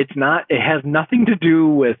bad. It has nothing to do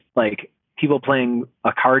with like people playing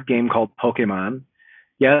a card game called Pokemon.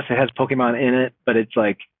 Yes, it has Pokemon in it, but it's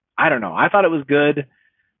like, I don't know. I thought it was good.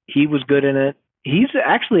 He was good in it. He's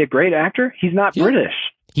actually a great actor. He's not British.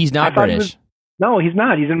 He's not British. No, he's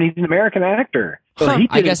not. He's an American actor. So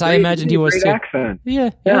I guess I imagined he was too. Accent. Yeah.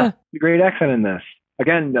 A great accent in this.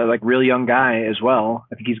 Again, like real young guy as well.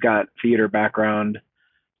 I think he's got theater background.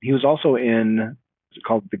 He was also in, what's it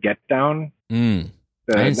called, The Get Down? I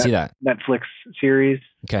didn't see that. Netflix series.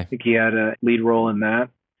 Okay. I think he had a lead role in that.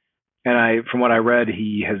 And from what I read,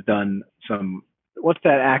 he has done some, what's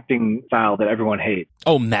that acting style that everyone hates?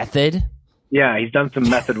 Oh, method? Yeah, he's done some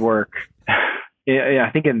method work. Yeah,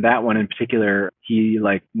 I think in that one in particular, he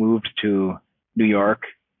like moved to New York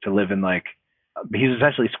to live in like, he was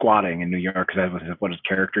essentially squatting in New York because that was what his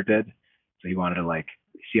character did. So he wanted to like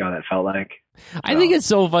see how that felt like. I think it's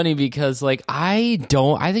so funny because like I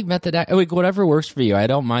think method like whatever works for you. I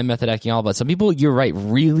don't mind method acting all, but some people, you're right,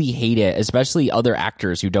 really hate it, especially other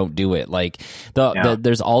actors who don't do it. Like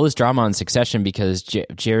there's all this drama on Succession because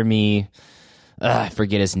Jeremy, I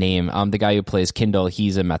forget his name. The guy who plays Kindle,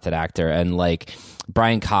 he's a method actor, and like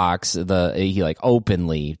Brian Cox, he like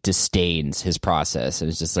openly disdains his process, and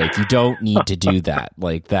it's just like, you don't need to do that.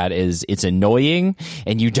 Like it's annoying,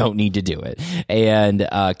 and you don't need to do it. And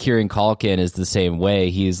Kieran Culkin is the same way.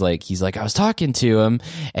 He's like, I was talking to him,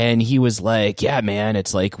 and he was like, yeah, man,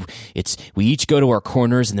 it's like we each go to our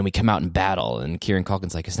corners, and then we come out and battle. And Kieran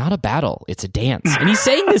Culkin's like, it's not a battle, it's a dance. And he's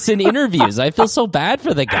saying this in interviews. I feel so bad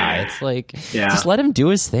for the guy. It's like, just let him do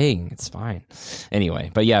his thing. It's fine. Anyway,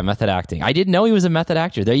 but yeah, method acting. I didn't know he was a method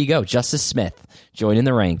actor. There you go. Justice Smith joining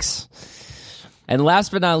the ranks. And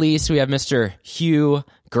last but not least, we have Mr. Hugh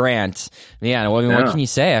Grant. Man, what can you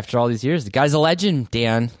say after all these years? The guy's a legend,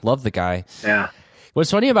 Dan. Love the guy. Yeah.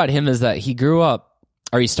 What's funny about him is that he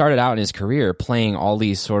started out in his career playing all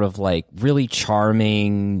these sort of like really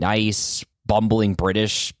charming, nice, bumbling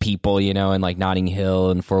British people, in like Notting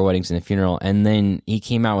Hill and Four Weddings and a Funeral. And then he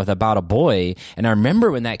came out with About a Boy. And I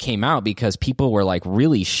remember when that came out because people were like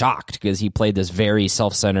really shocked because he played this very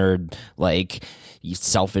self-centered, like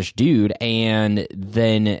selfish dude. And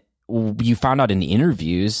then you found out in the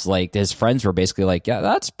interviews, like his friends were basically like, yeah,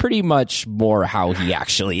 that's pretty much more how he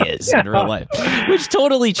actually is in real life, which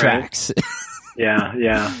totally tracks. Yeah,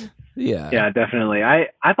 definitely. I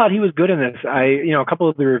thought he was good in this. A couple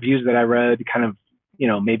of the reviews that I read kind of,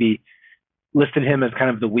 maybe listed him as kind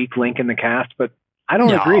of the weak link in the cast, but I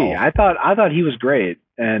don't agree. I thought he was great.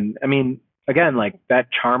 And I mean, again, like that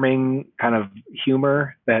charming kind of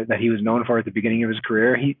humor that he was known for at the beginning of his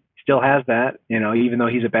career, he still has that, even though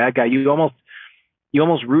he's a bad guy, you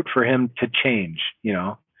almost root for him to change,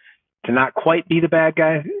 to not quite be the bad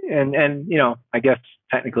guy. And I guess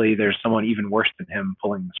technically there's someone even worse than him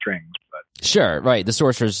pulling the strings. But sure, right. The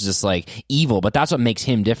sorcerer's just like evil, but that's what makes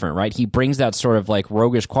him different, right? He brings that sort of like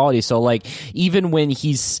roguish quality. So like even when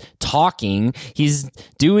he's talking, he's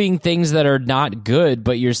doing things that are not good,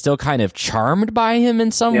 but you're still kind of charmed by him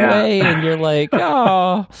in some way, and you're like,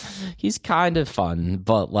 oh, he's kind of fun,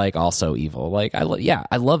 but like also evil. Like I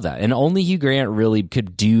love that. And only Hugh Grant really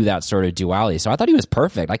could do that sort of duality. So I thought he was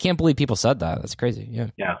perfect. I can't believe people said that. That's crazy.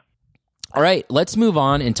 Yeah. All right, let's move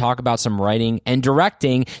on and talk about some writing and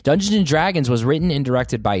directing. Dungeons & Dragons was written and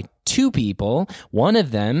directed by two people. One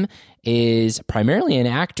of them is primarily an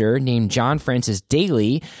actor named John Francis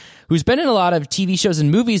Daly, who's been in a lot of TV shows and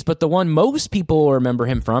movies, but the one most people will remember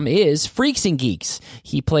him from is Freaks and Geeks.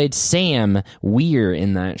 He played Sam Weir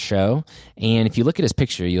in that show, and if you look at his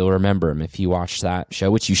picture, you'll remember him if you watch that show,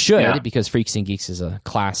 which you should, because Freaks and Geeks is a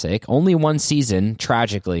classic. Only one season,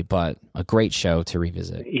 tragically, but a great show to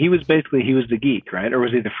revisit. He was the geek, right? Or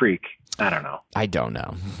was he the freak? I don't know. I don't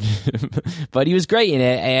know. But he was great in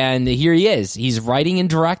it, and here he is. He's writing and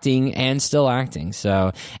directing and still acting.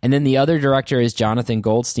 So, and then the other director is Jonathan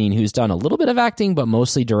Goldstein, who's done a little bit of acting, but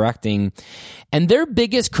mostly directing. And their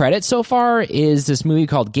biggest credit so far is this movie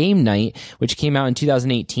called Game Night, which came out in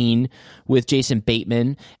 2018 with Jason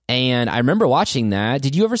Bateman. And I remember watching that.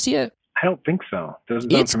 Did you ever see it? I don't think so.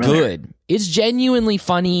 Doesn't sound It's familiar. good. It's genuinely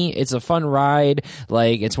funny. It's a fun ride.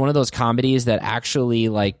 Like, it's one of those comedies that actually,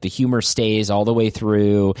 like, the humor stays all the way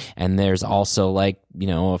through, and there's also, like, you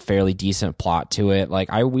know, a fairly decent plot to it.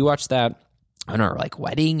 Like, we watched that on our, like,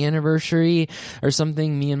 wedding anniversary or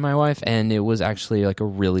something, me and my wife, and it was actually, like, a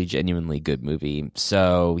really genuinely good movie.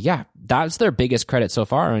 So, yeah, that's their biggest credit so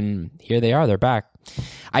far, and here they are. They're back.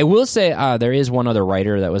 I will say there is one other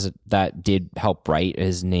writer that did help write.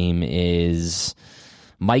 His name is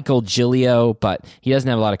Michael Gilio, but he doesn't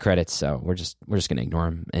have a lot of credits, so we're just going to ignore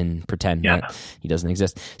him and pretend that he doesn't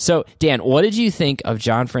exist. So, Dan, what did you think of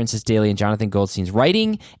John Francis Daley and Jonathan Goldstein's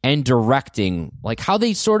writing and directing? Like, how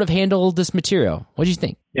they sort of handled this material? What did you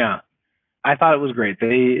think? Yeah, I thought it was great.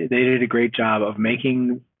 They did a great job of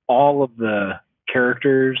making all of the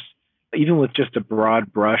characters, even with just a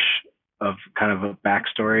broad brush of kind of a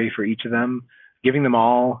backstory for each of them, giving them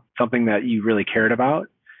all something that you really cared about.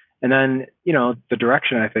 And then, you know, the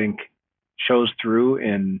direction, I think, shows through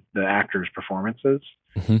in the actors' performances.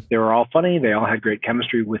 Mm-hmm. They were all funny. They all had great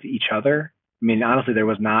chemistry with each other. I mean, honestly, there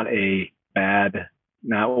was it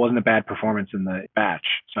wasn't a bad performance in the batch.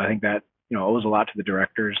 So I think that, you know, owes a lot to the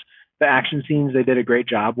directors. The action scenes they did a great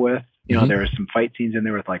job with. You know, there was some fight scenes in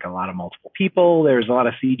there with like a lot of multiple people. There was a lot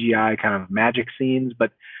of CGI kind of magic scenes,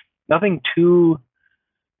 but nothing too,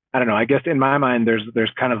 I don't know, I guess in my mind,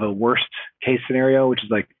 there's kind of a worst case scenario, which is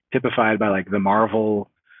like typified by like the Marvel,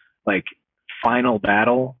 like final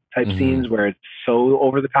battle type scenes where it's so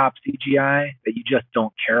over the top CGI that you just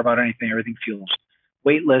don't care about anything. Everything feels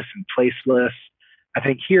weightless and placeless. I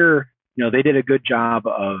think here, you know, they did a good job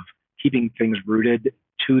of keeping things rooted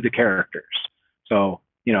to the characters. So,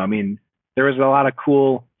 you know, I mean, there was a lot of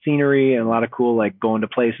cool scenery and a lot of cool, like, going to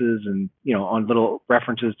places and, you know, on little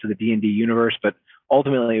references to the D&D universe, but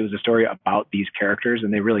ultimately it was a story about these characters,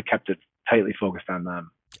 and they really kept it tightly focused on them.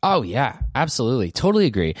 Oh, yeah, absolutely. Totally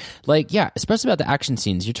agree. Like, yeah, especially about the action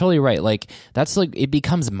scenes. You're totally right. Like, that's like, it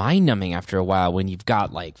becomes mind numbing after a while when you've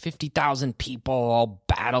got like 50,000 people all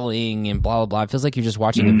battling and blah, blah, blah. It feels like you're just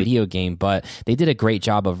watching a video game, but they did a great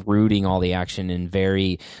job of rooting all the action and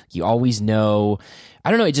you always know. I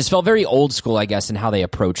don't know, it just felt very old school, I guess, in how they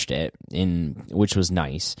approached it, which was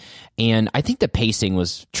nice. And I think the pacing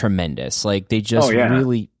was tremendous. Like, they just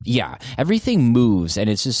really, everything moves, and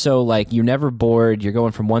it's just so, like, you're never bored. You're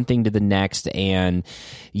going from one thing to the next, and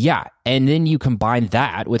and then you combine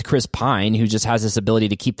that with Chris Pine, who just has this ability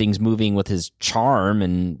to keep things moving with his charm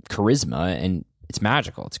and charisma, and it's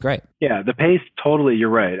magical. It's great. Yeah, the pace, totally, you're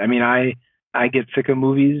right. I mean, I get sick of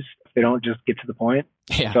movies if they don't just get to the point.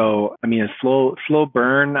 Yeah. So, I mean, a slow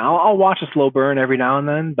burn. I'll watch a slow burn every now and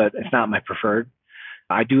then, but it's not my preferred.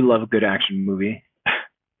 I do love a good action movie.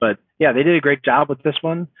 But yeah, they did a great job with this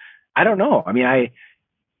one. I don't know. I mean, I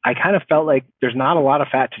kind of felt like there's not a lot of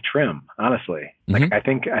fat to trim, honestly. Like, I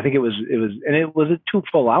think it was, and it was 2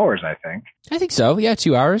 full hours, I think. I think so. Yeah,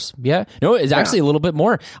 2 hours. Yeah. No, it's actually a little bit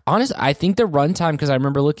more. Honest, I think the runtime, because I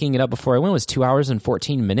remember looking it up before I went, was 2 hours and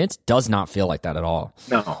 14 minutes. Does not feel like that at all.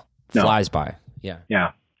 No. Flies by. Yeah.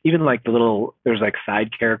 Yeah. Even like there's like side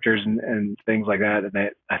characters and things like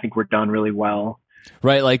that I think were done really well.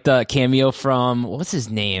 Right. Like the cameo from, what's his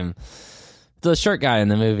name? The short guy in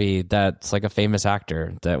the movie that's like a famous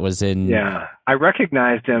actor that was in. Yeah. I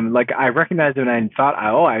recognized him. Like, I recognized him and I thought,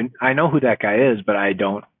 I know who that guy is, but I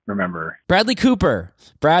don't remember. Bradley Cooper.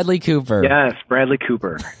 Yes, Bradley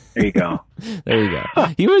Cooper. There you go. There you go.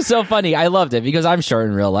 He was so funny. I loved it because I'm short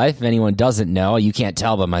in real life. If anyone doesn't know, you can't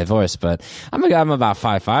tell by my voice, but I'm about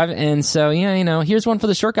 5'5", and so yeah, you know, here's one for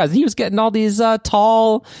the short guys. And he was getting all these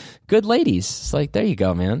tall, good ladies. It's like, there you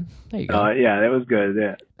go, man. There you go. Yeah, that was good.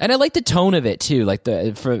 Yeah, and I like the tone of it too. Like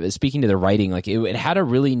speaking to the writing, like it had a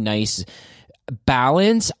really nice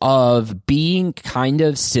balance of being kind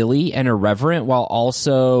of silly and irreverent while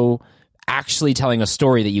also actually telling a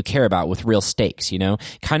story that you care about with real stakes, you know?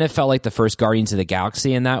 Kind of felt like the first Guardians of the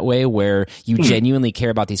Galaxy in that way, where you genuinely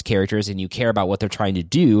care about these characters and you care about what they're trying to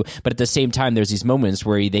do, but at the same time, there's these moments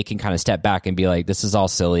where they can kind of step back and be like, this is all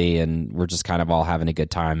silly and we're just kind of all having a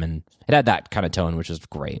good time. And it had that kind of tone, which was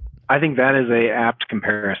great. I think that is a apt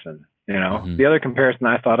comparison, you know? The other comparison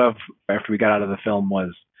I thought of after we got out of the film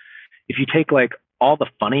was, if you take like all the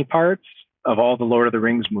funny parts of all the Lord of the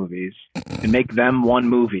Rings movies and make them one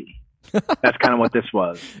movie, That's kind of what this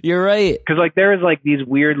was. You're right. Because like there is like these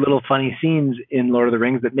weird little funny scenes in Lord of the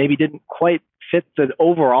Rings that maybe didn't quite fit the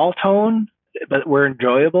overall tone, but were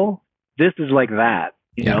enjoyable. This is like that,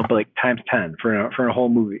 you know, but like times 10 for a whole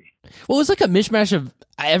movie. Well, it's like a mishmash of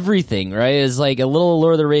everything, right? It's like a little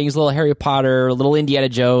Lord of the Rings, a little Harry Potter, a little Indiana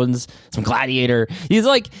Jones, some Gladiator. He's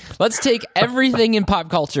like, let's take everything in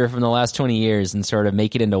pop culture from the last 20 years and sort of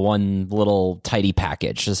make it into one little tidy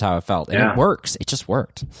package. Just how it felt. And it works. It just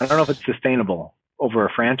worked. I don't know if it's sustainable over a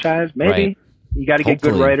franchise. Maybe. Right. You got to get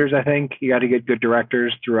good writers, I think. You got to get good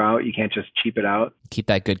directors throughout. You can't just cheap it out. Keep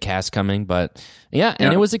that good cast coming. But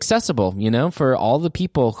and it was accessible, you know, for all the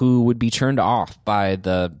people who would be turned off by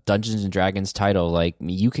the Dungeons and Dragons title. Like,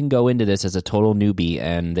 you can go into this as a total newbie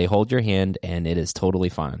and they hold your hand and it is totally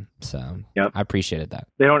fun. So I appreciated that.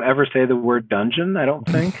 They don't ever say the word dungeon, I don't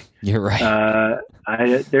think. You're right.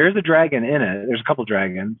 There is a dragon in it. There's a couple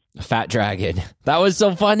dragons. A fat dragon. That was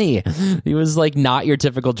so funny. He was like not your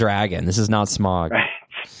typical dragon. This is not Smaug. Right.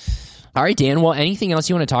 All right, Dan. Well, anything else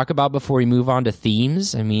you want to talk about before we move on to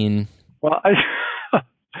themes? I mean, when I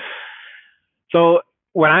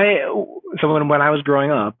was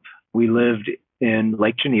growing up, we lived in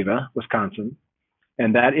Lake Geneva, Wisconsin,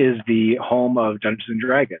 and that is the home of Dungeons and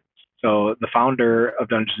Dragons. So the founder of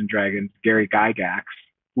Dungeons and Dragons, Gary Gygax,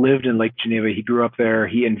 lived in Lake Geneva. He grew up there.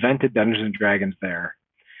 He invented Dungeons and Dragons there.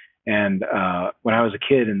 And when I was a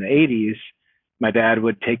kid in the 80s, my dad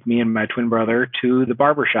would take me and my twin brother to the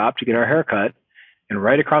barber shop to get our hair cut. And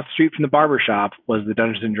right across the street from the barber shop was the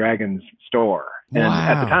Dungeons and Dragons store. And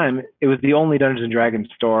at the time, it was the only Dungeons and Dragons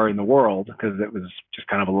store in the world because it was just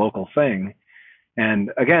kind of a local thing. And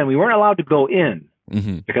again, we weren't allowed to go in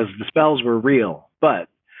because the spells were real. But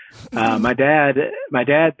my dad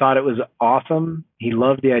thought it was awesome. He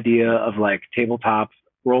loved the idea of like tabletop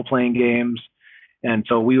role-playing games. And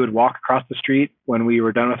so we would walk across the street when we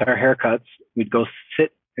were done with our haircuts. We'd go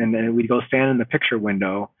sit and then we'd go stand in the picture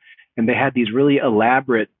window. And they had these really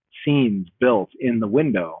elaborate scenes built in the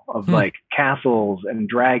window of like castles and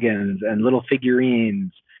dragons and little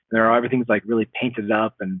figurines. Everything's like really painted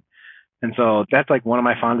up. And so that's like one of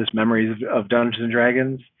my fondest memories of Dungeons and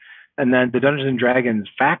Dragons. And then the Dungeons and Dragons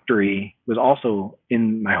factory was also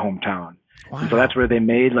in my hometown. Wow. And so that's where they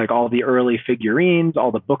made like all the early figurines.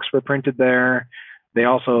 All the books were printed there. They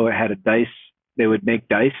also had a dice. They would make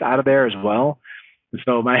dice out of there as well. And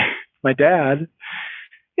so my dad,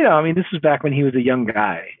 you know, I mean, this was back when he was a young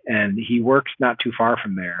guy and he worked not too far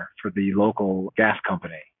from there for the local gas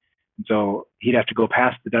company. And so he'd have to go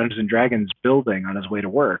past the Dungeons and Dragons building on his way to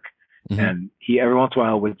work. And he every once in a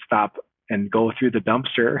while would stop and go through the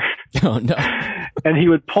dumpster. Oh, no. And he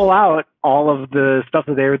would pull out all of the stuff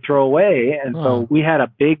that they would throw away. And so we had a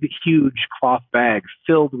big, huge cloth bag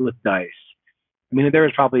filled with dice. I mean, there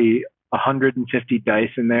was probably 150 dice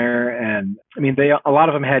in there. And I mean, a lot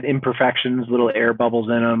of them had imperfections, little air bubbles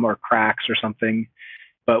in them or cracks or something.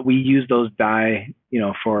 But we used those die, you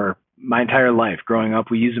know, for my entire life growing up.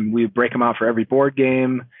 We used them. We would break them out for every board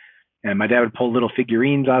game. And my dad would pull little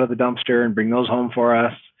figurines out of the dumpster and bring those home for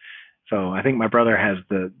us. So I think my brother has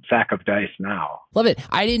the sack of dice now. Love it.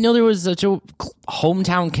 I didn't know there was such a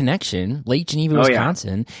hometown connection, Lake Geneva,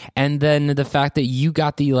 Wisconsin. And then the fact that you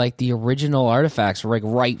got the original artifacts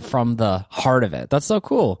right from the heart of it. That's so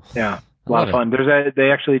cool. Yeah. A lot of fun.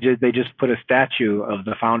 They just put a statue of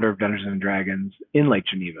the founder of Dungeons and Dragons in Lake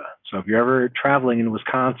Geneva. So if you're ever traveling in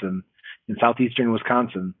Wisconsin, in southeastern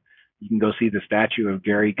Wisconsin, you can go see the statue of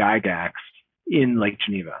Gary Gygax in Lake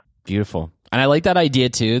Geneva. Beautiful. And I like that idea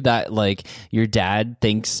too, that like your dad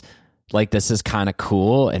thinks like this is kind of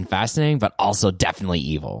cool and fascinating, but also definitely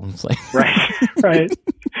evil. It's like right.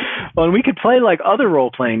 Well, and we could play like other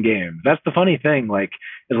role-playing games. That's the funny thing. Like,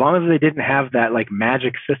 as long as they didn't have that like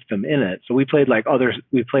magic system in it. So we played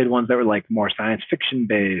ones that were like more science fiction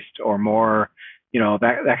based or more, you know,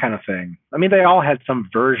 that kind of thing. I mean, they all had some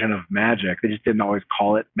version of magic. They just didn't always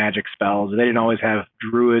call it magic spells. They didn't always have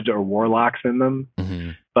druids or warlocks in them.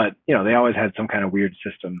 But, you know, they always had some kind of weird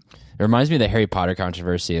system. It reminds me of the Harry Potter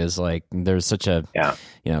controversy. Is like there's such a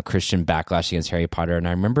you know, Christian backlash against Harry Potter. And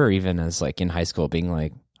I remember even as like in high school being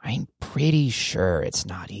like, I'm pretty sure it's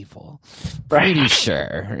not evil. Pretty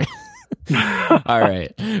sure. All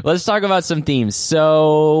right, let's talk about some themes.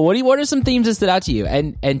 So what are some themes that stood out to you?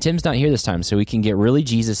 And Tim's not here this time, so we can get really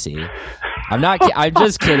Jesus-y. I'm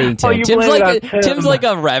just kidding, Tim. Tim's like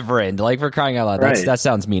a reverend, like, for crying out loud. That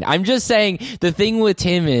sounds mean. I'm just saying the thing with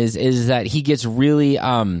Tim is that he gets really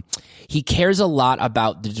he cares a lot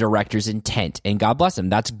about the director's intent, and God bless him.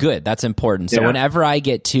 That's good. That's important. So whenever I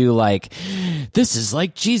get to like, this is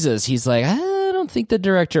like Jesus, he's like, I don't don't think the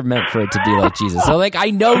director meant for it to be like Jesus. So like, I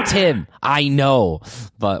know, Tim, I know,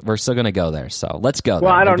 but we're still going to go there. So let's go.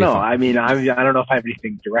 Well, I don't know. I mean, I don't know if I have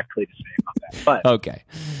anything directly to say about that, but okay.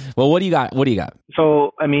 Well, what do you got?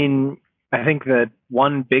 So, I mean, I think that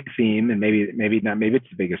one big theme, and maybe it's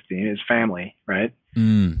the biggest theme, is family, right?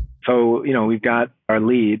 So, we've got our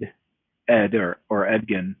lead, Ed or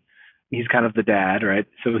Edgin. He's kind of the dad, right?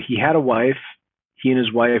 So he had a wife. He and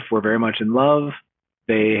his wife were very much in love.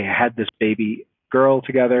 They had this baby girl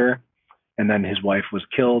together, and then his wife was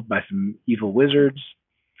killed by some evil wizards.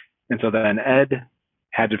 And so then Ed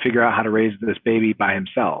had to figure out how to raise this baby by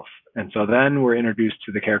himself. And so then we're introduced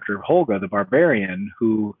to the character of Holga, the barbarian,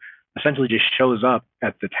 who essentially just shows up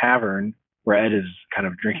at the tavern where Ed is kind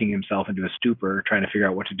of drinking himself into a stupor, trying to figure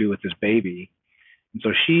out what to do with this baby. And so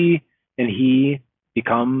she and he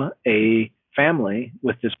become a family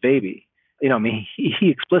with this baby. I mean, he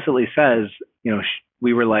explicitly says,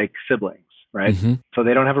 we were like siblings, right? Mm-hmm. So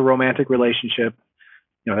they don't have a romantic relationship.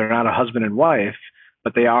 They're not a husband and wife,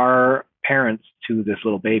 but they are parents to this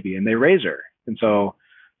little baby, and they raise her. And so,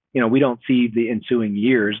 we don't see the ensuing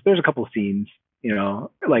years. There's a couple of scenes,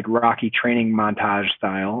 like Rocky training montage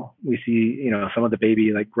style. We see, some of the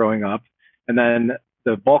baby like growing up, and then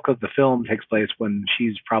the bulk of the film takes place when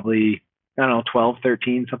she's probably, 12,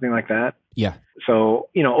 13, something like that. Yeah. So,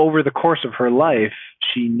 over the course of her life,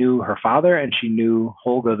 she knew her father and she knew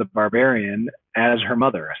Holga the barbarian as her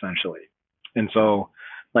mother, essentially. And so,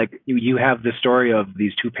 like, you have the story of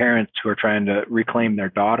these two parents who are trying to reclaim their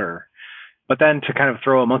daughter. But then to kind of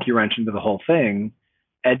throw a monkey wrench into the whole thing,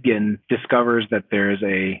 Edgin discovers that there's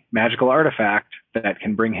a magical artifact that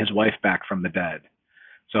can bring his wife back from the dead.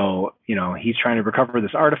 So, he's trying to recover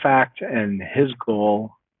this artifact, and his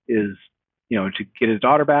goal is to get his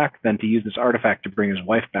daughter back, then to use this artifact to bring his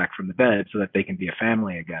wife back from the dead so that they can be a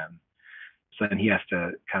family again. So then he has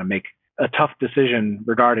to kind of make a tough decision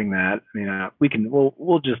regarding that. I mean, we can spoil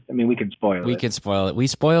it. We can spoil it. We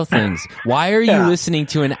spoil things. Why are you listening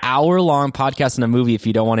to an hour-long podcast on a movie if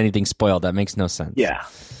you don't want anything spoiled? That makes no sense. Yeah.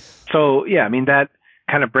 So, I mean, that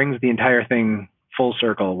kind of brings the entire thing full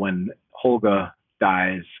circle when Holga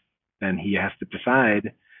dies and he has to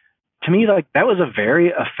decide. To me, like, that was a very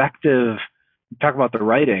effective, talk about the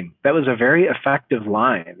writing, that was a very effective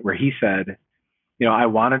line where he said, I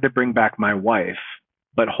wanted to bring back my wife,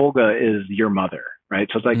 but Holga is your mother, right?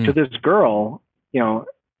 So it's like to this girl,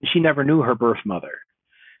 she never knew her birth mother.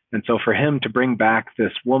 And so for him to bring back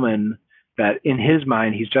this woman that in his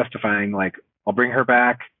mind, he's justifying, like, I'll bring her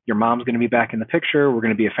back. Your mom's going to be back in the picture. We're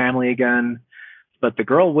going to be a family again. But the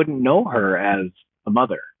girl wouldn't know her as a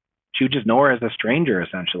mother. She would just know her as a stranger,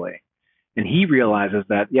 essentially. And he realizes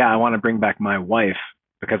that, I want to bring back my wife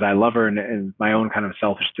because I love her and my own kind of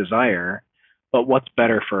selfish desire. But what's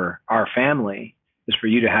better for our family is for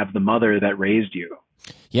you to have the mother that raised you.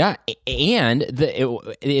 Yeah, and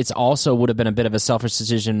it's also would have been a bit of a selfish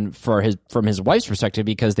decision from his wife's perspective,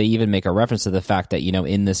 because they even make a reference to the fact that,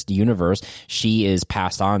 in this universe, she is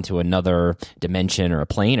passed on to another dimension or a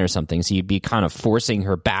plane or something. So you'd be kind of forcing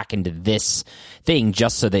her back into this thing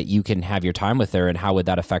just so that you can have your time with her, and how would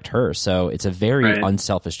that affect her? So it's a very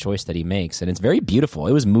unselfish choice that he makes, and it's very beautiful.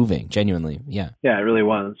 It was moving, genuinely. Yeah. Yeah, it really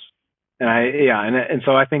was. And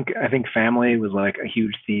so I think family was like a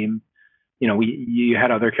huge theme. You had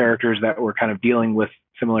other characters that were kind of dealing with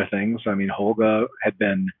similar things. I mean, Holga had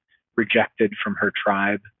been rejected from her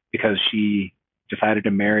tribe because she decided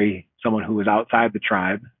to marry someone who was outside the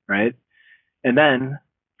tribe, right? And then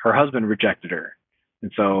her husband rejected her.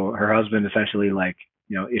 And so her husband essentially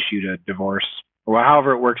issued a divorce, or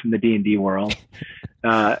however it works in the D&D world.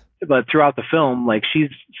 But throughout the film, she's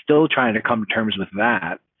still trying to come to terms with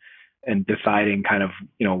that and deciding kind of,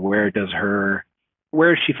 where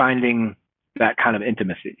is she finding that kind of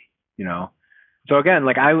intimacy, So again,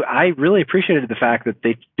 I really appreciated the fact that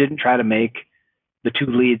they didn't try to make the two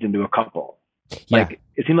leads into a couple. Yeah.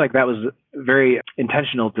 It seemed like that was a very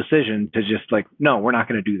intentional decision to just no, we're not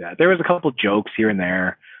going to do that. There was a couple jokes here and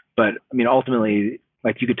there, but I mean, ultimately,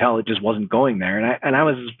 you could tell it just wasn't going there. And I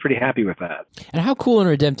was pretty happy with that. And how cool and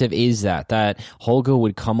redemptive is that Holga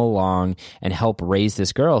would come along and help raise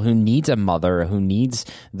this girl who needs a mother, who needs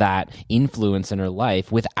that influence in her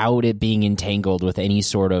life without it being entangled with any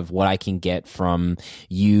sort of what I can get from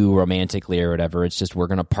you romantically or whatever. It's just, we're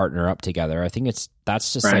going to partner up together. I think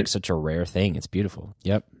that's just such a rare thing. It's beautiful.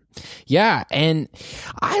 Yep. Yeah. And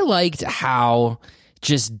I liked how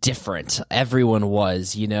just different everyone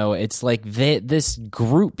was. It's like this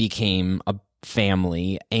group became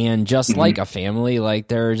family, and just like a family, like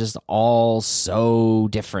they're just all so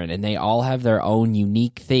different, and they all have their own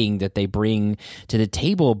unique thing that they bring to the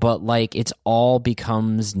table, but like it's all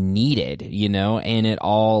becomes needed, and it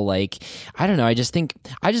all, like, I don't know, I just think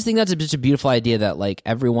that's just a beautiful idea that like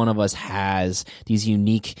every one of us has these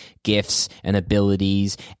unique gifts and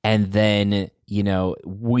abilities, and then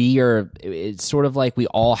it's sort of like we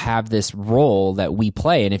all have this role that we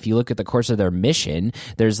play. And if you look at the course of their mission,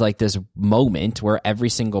 there's like this moment where every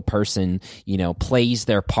single person, plays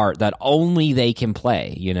their part that only they can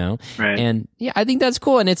play, Right. And yeah, I think that's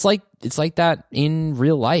cool. And it's like that in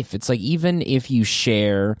real life. It's like, even if you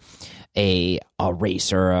share a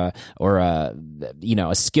race or a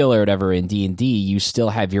skill or whatever in D&D, you still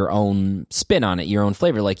have your own spin on it, your own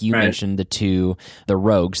flavor. Like you mentioned the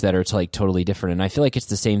rogues that are like totally different. And I feel like it's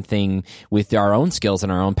the same thing with our own skills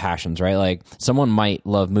and our own passions, right? Like someone might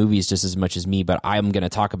love movies just as much as me, but I'm going to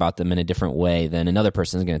talk about them in a different way than another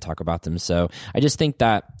person is going to talk about them. So I just think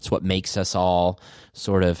that's what makes us all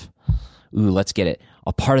sort of, let's get it,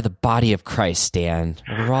 a part of the body of Christ, Dan.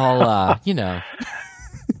 We're all,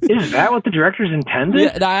 Is that what the directors intended?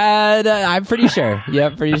 Yeah, I'm pretty sure. Yeah,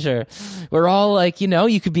 pretty sure. We're all like,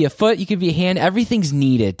 you could be a foot, you could be a hand. Everything's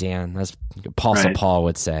needed, Dan. That's Apostle Paul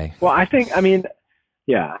would say. Well, I think,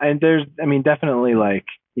 yeah, and there's, definitely like,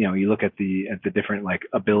 you look at the different like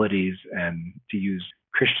abilities, and to use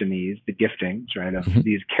Christianese, the giftings, right, of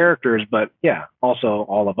these characters, but yeah, also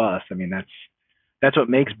all of us. That's what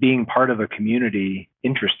makes being part of a community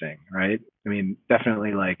interesting, right?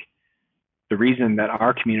 Definitely like, the reason that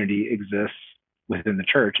our community exists within the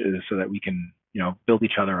church is so that we can, build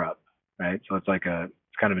each other up, right? So it's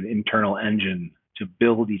kind of an internal engine to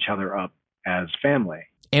build each other up as family.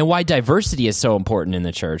 And why diversity is so important in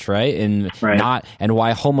the church, right? And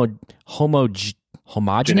why homogeneity.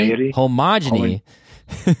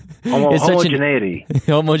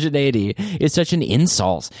 Homogeneity is such an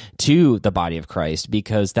insult to the body of Christ,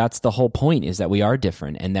 because that's the whole point, is that we are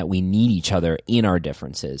different and that we need each other in our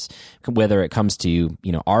differences, whether it comes to,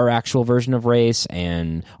 our actual version of race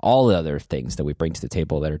and all the other things that we bring to the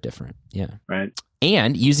table that are different. Yeah. Right.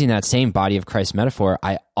 And using that same body of Christ metaphor,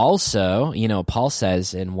 I also, Paul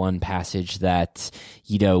says in one passage that,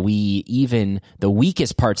 even the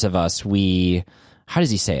weakest parts of us, how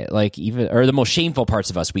does he say it? Like or the most shameful parts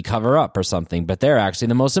of us, we cover up or something, but they're actually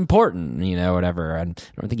the most important, whatever. And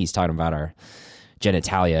I don't think he's talking about our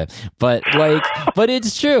genitalia, but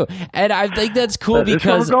it's true. And I think that's cool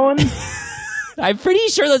because I'm pretty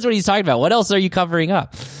sure that's what he's talking about. What else are you covering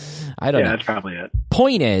up? I don't know. Yeah, that's probably it.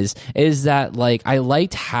 Point is that like, I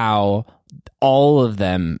liked how all of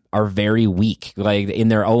them are very weak, like in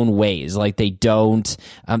their own ways. Like they don't,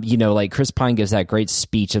 like Chris Pine gives that great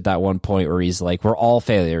speech at that one point where he's like, we're all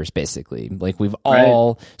failures, basically. Like we've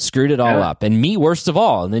all screwed it all up, and me worst of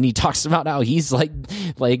all. And then he talks about how he's like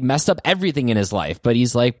messed up everything in his life, but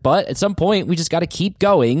he's like, but at some point we just got to keep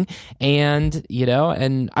going. And,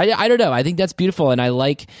 and I don't know. I think that's beautiful. And I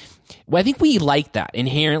think we like that.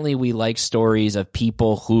 Inherently, we like stories of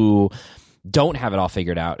people who don't have it all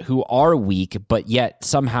figured out, who are weak, but yet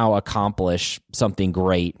somehow accomplish something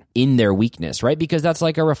great in their weakness, right? Because that's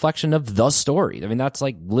like a reflection of the story. That's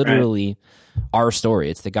like literally our story.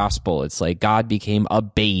 It's the gospel. It's like God became a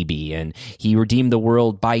baby and he redeemed the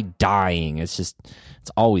world by dying. It's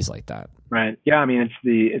always like that. Right. Yeah.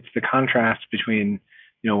 It's the contrast between,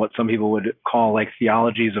 what some people would call like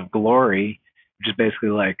theologies of glory, which is basically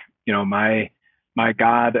like, my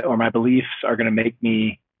God or my beliefs are going to make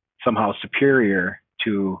me somehow superior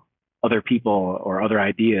to other people or other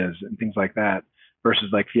ideas and things like that, versus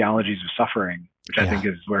like theologies of suffering, which I think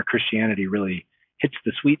is where Christianity really hits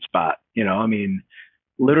the sweet spot.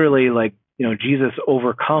 Literally like, Jesus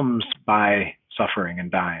overcomes by suffering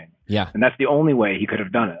and dying. Yeah. And that's the only way he could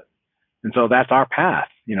have done it. And so that's our path.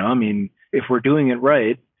 If we're doing it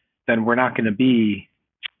right, then we're not going to be,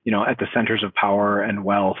 at the centers of power and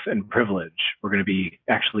wealth and privilege. We're going to be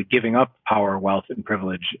actually giving up power, wealth, and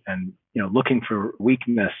privilege, and, looking for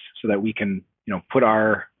weakness so that we can, put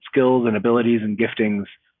our skills and abilities and giftings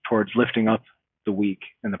towards lifting up the weak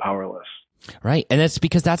and the powerless. Right. And that's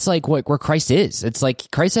because that's like where Christ is. It's like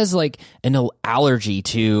Christ has like an allergy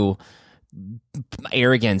to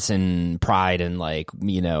arrogance and pride and like,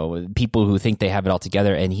 people who think they have it all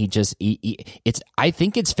together. And I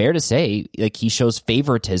think it's fair to say like he shows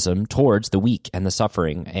favoritism towards the weak and the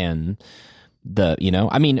suffering and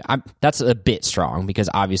that's a bit strong because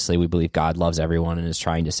obviously we believe God loves everyone and is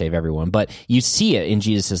trying to save everyone. But you see it in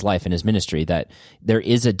Jesus's life and his ministry that there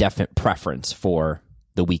is a definite preference for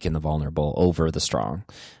the weak and the vulnerable over the strong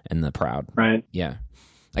and the proud. Right. Yeah.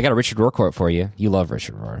 I got a Richard Rohr quote for you. You love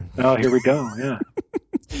Richard Rohr. Oh, here we go. Yeah.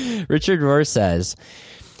 Richard Rohr says,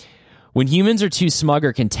 when humans are too smug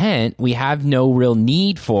or content, we have no real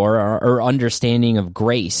need for or understanding of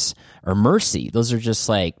grace or mercy. Those are just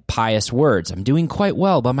like pious words. I'm doing quite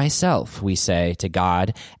well by myself, we say to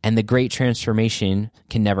God, and the great transformation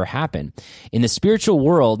can never happen. In the spiritual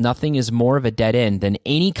world, nothing is more of a dead end than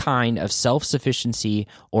any kind of self-sufficiency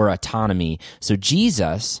or autonomy. So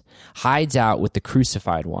Jesus hides out with the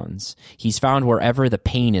crucified ones. He's found wherever the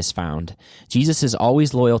pain is found. Jesus is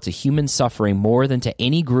always loyal to human suffering more than to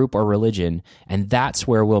any group or religion, and that's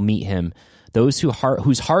where we'll meet him. Those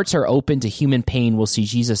whose hearts are open to human pain will see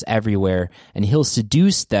Jesus everywhere, and he'll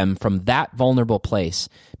seduce them from that vulnerable place,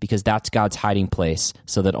 because that's God's hiding place,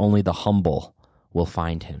 so that only the humble will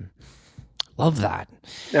find him. Love that.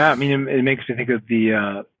 Yeah, I mean, it makes me think of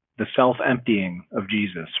the self-emptying of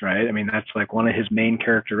Jesus, right? I mean, that's like one of his main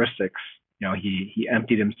characteristics. You know, he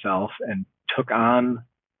emptied himself and took on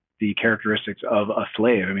the characteristics of a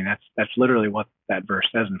slave. I mean, that's literally what that verse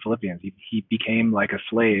says in Philippians. He became like a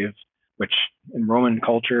slave, which in Roman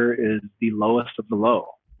culture is the lowest of the low.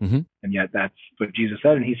 Mm-hmm. And yet that's what Jesus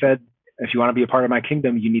said. And he said, if you want to be a part of my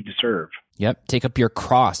kingdom, you need to serve. Yep. Take up your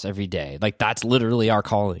cross every day. Like, that's literally our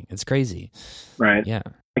calling. It's crazy. Right. Yeah.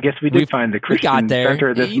 I guess we did find the Christian center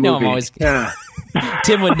of this movie. I'm always... Yeah.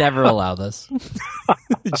 Tim would never allow this.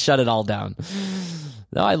 Shut it all down.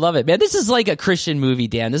 No, I love it, man. This is like a Christian movie,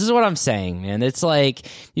 Dan. This is what I'm saying, man. It's like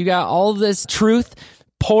you got all this truth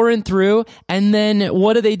pouring through, and then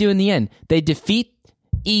what do they do in the end? They defeat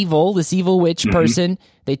evil, this evil witch person.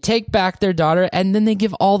 They take back their daughter, and then they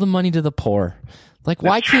give all the money to the poor. Like,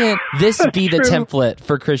 why can't this be the template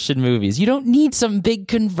for Christian movies? You don't need some big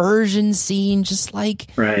conversion scene. Just like,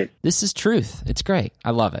 right. This is truth. It's great.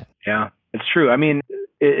 I love it. Yeah, it's true. I mean,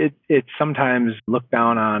 it's sometimes looked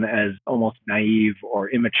down on as almost naive or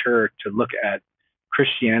immature to look at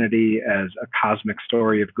Christianity as a cosmic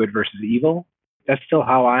story of good versus evil. That's still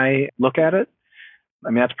how I look at it. I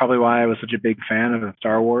mean, that's probably why I was such a big fan of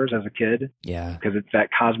Star Wars as a kid. Yeah. Because it's that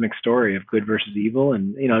cosmic story of good versus evil.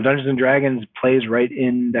 And, you know, Dungeons and Dragons plays right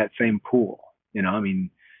in that same pool. You know, I mean,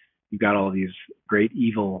 you've got all these great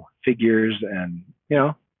evil figures and, you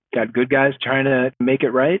know, got good guys trying to make it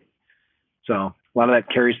right. So a lot of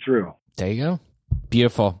that carries through. There you go.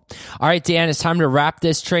 Beautiful. All right, Dan, it's time to wrap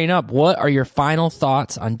this train up. What are your final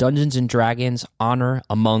thoughts on Dungeons and Dragons Honor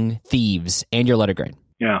Among Thieves and your letter grade?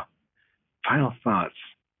 Yeah. Final thoughts.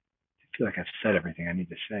 I feel like I've said everything I need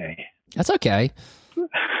to say. That's okay.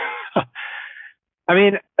 I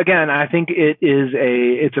mean, again, I think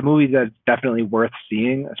it's a movie that's definitely worth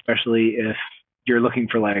seeing, especially if you're looking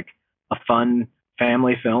for like a fun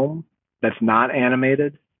family film that's not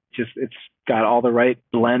animated. It's got all the right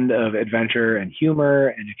blend of adventure and humor.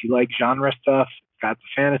 And if you like genre stuff, it's got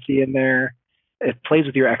the fantasy in there. It plays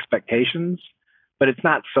with your expectations, but it's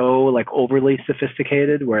not so like overly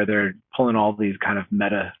sophisticated where they're pulling all these kind of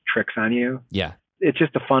meta tricks on you. Yeah. It's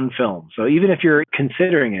just a fun film. So even if you're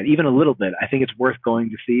considering it, even a little bit, I think it's worth going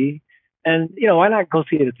to see. And, you know, why not go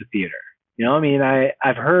see it at the theater? You know, I mean,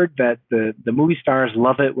 I've heard that the movie stars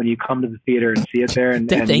love it when you come to the theater and see it there. And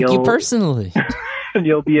thank you personally. And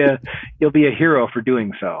you'll be a hero for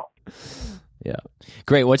doing so. Yeah.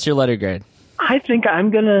 Great. What's your letter grade? I think I'm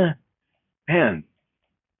going to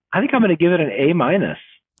give it an A-.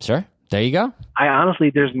 Sure. There you go. I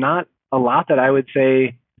honestly, there's not a lot that I would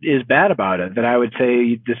say is bad about it, that I would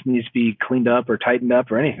say this needs to be cleaned up or tightened up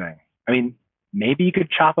or anything. I mean, maybe you could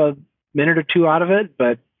chop a minute or two out of it,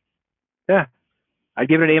 but yeah, I'd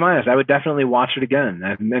give it an A-. I would definitely watch it again.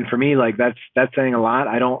 And for me, like that's saying a lot.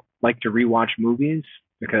 I don't like to rewatch movies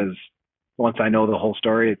because once I know the whole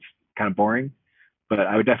story, it's kind of boring, but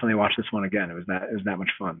I would definitely watch this one again. It was that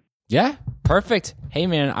much fun. Yeah, perfect. Hey,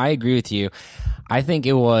 man, I agree with you. I think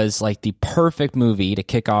it was like the perfect movie to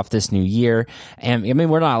kick off this new year. And I mean,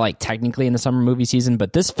 we're not like technically in the summer movie season,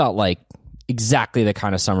 but this felt like exactly the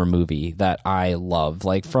kind of summer movie that I love,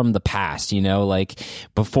 like from the past, you know, like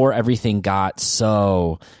before everything got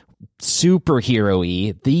so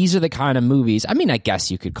superhero-y. These are the kind of movies. I mean, I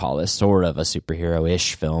guess you could call this sort of a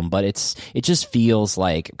superhero-ish film, but it just feels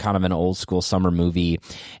like kind of an old school summer movie,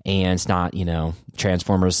 and it's not, you know,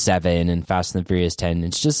 Transformers 7 and Fast and the Furious 10.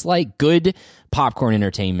 It's just like good popcorn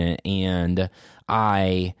entertainment, and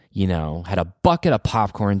I, you know, had a bucket of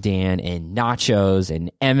popcorn, Dan, and nachos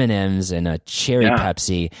and M&Ms and a cherry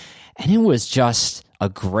Pepsi, and it was just a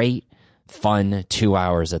great fun 2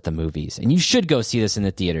 hours at the movies, and you should go see this in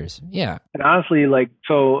the theaters. Yeah. And honestly, like,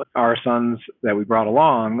 so our sons that we brought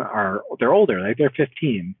along they're older, like they're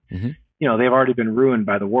 15. Mm-hmm. they've already been ruined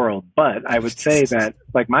by the world. But I would say that,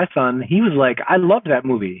 like, my son, he was like, I loved that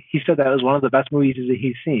movie. He said that was one of the best movies that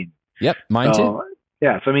he's seen. Yep, mine too.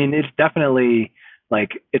 Yeah, so I mean, it's definitely,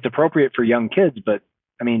 like, it's appropriate for young kids, but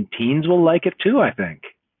I mean, teens will like it too, I think,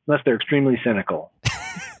 unless they're extremely cynical.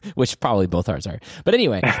 Which probably both ours are. But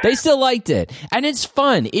anyway, they still liked it. And it's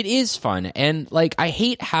fun. It is fun. And, like, I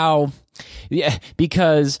hate how... Yeah,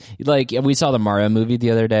 because, like, we saw the Mario movie the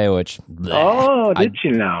other day, which... Did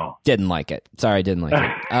you know? Didn't like it. Sorry, didn't like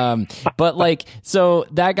it. But, like, so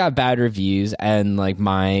that got bad reviews, and, like,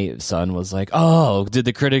 my son was like, oh, did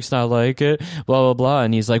the critics not like it? Blah, blah, blah.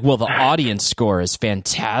 And he's like, well, the audience score is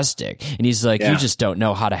fantastic. And he's like, you just don't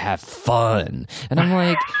know how to have fun. And I'm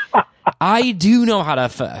like... I do know how to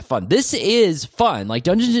have fun. This is fun. Like,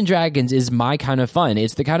 Dungeons and Dragons is my kind of fun.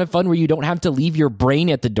 It's the kind of fun where you don't have to leave your brain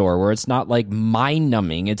at the door, where it's not like mind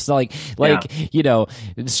numbing. It's like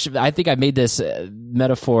I think I made this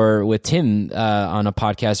metaphor with Tim on a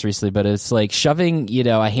podcast recently, but it's like shoving,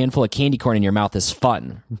 a handful of candy corn in your mouth is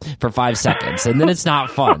fun for 5 seconds, and then it's not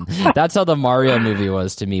fun. That's how the Mario movie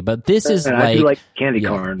was to me. But this is I do like candy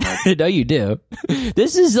corn. But... No, you do.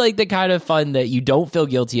 This is like the kind of fun that you don't feel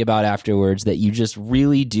guilty about afterwards, that you just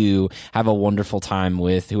really do have a wonderful time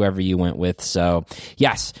with whoever you went with. So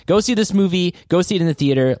yes, go see this movie, go see it in the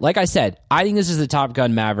theater. Like I said, I think this is the Top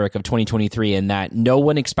Gun Maverick of 2023, and that no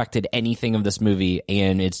one expected anything of this movie,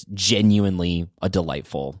 and it's genuinely a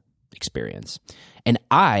delightful experience. And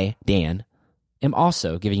I, Dan, am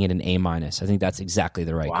also giving it an A-. I think that's exactly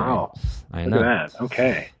the right grade. Wow. I know. Look at that.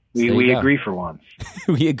 Okay. So we agree for once.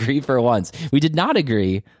 We agree for once. We did not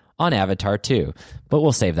agree on Avatar 2, but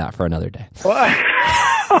we'll save that for another day.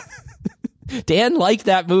 Dan liked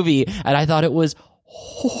that movie, and I thought it was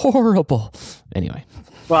horrible. Anyway.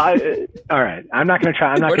 Well, all right. I'm not going to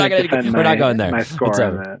try. We're not going there. My score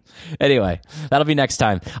on that. Anyway, that'll be next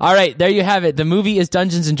time. All right, there you have it. The movie is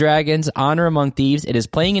Dungeons and Dragons: Honor Among Thieves. It is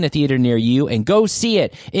playing in a theater near you, and go see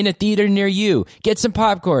it in a theater near you. Get some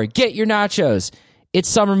popcorn. Get your nachos. It's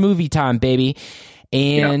summer movie time, baby.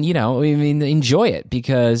 And, enjoy it,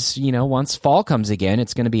 because, once fall comes again,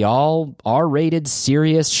 it's going to be all R-rated,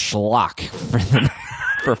 serious schlock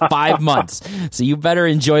for 5 months. So you better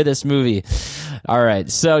enjoy this movie. All right.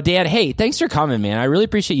 So, Dan, hey, thanks for coming, man. I really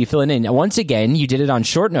appreciate you filling in. Once again, you did it on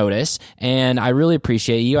short notice, and I really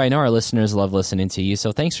appreciate you. I know our listeners love listening to you,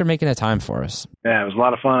 so thanks for making the time for us. Yeah, it was a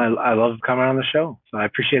lot of fun. I love coming on the show. So I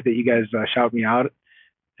appreciate that you guys shout me out.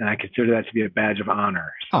 And I consider that to be a badge of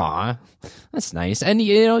honor. So. Aw, that's nice. And,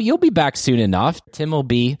 you'll be back soon enough. Tim will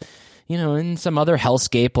be, in some other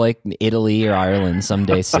hellscape like Italy or Ireland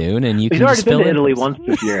someday soon. And you He's can already just been to Italy once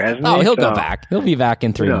this year, hasn't he? Oh, he'll go back. He'll be back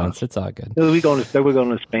in 3 months. It's all good. We're going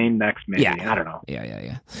to Spain next, maybe. Yeah. I don't know.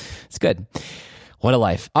 Yeah. It's good. What a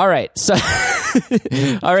life. All right. So,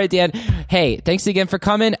 all right, Dan. Hey, thanks again for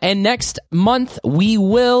coming. And next month, we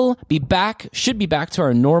will be back, should be back to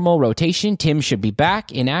our normal rotation. Tim should be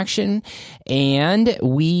back in action. And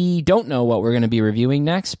we don't know what we're going to be reviewing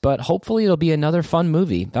next, but hopefully it'll be another fun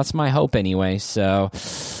movie. That's my hope anyway. So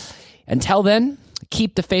until then,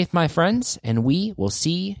 keep the faith, my friends, and we will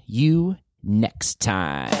see you next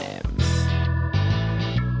time.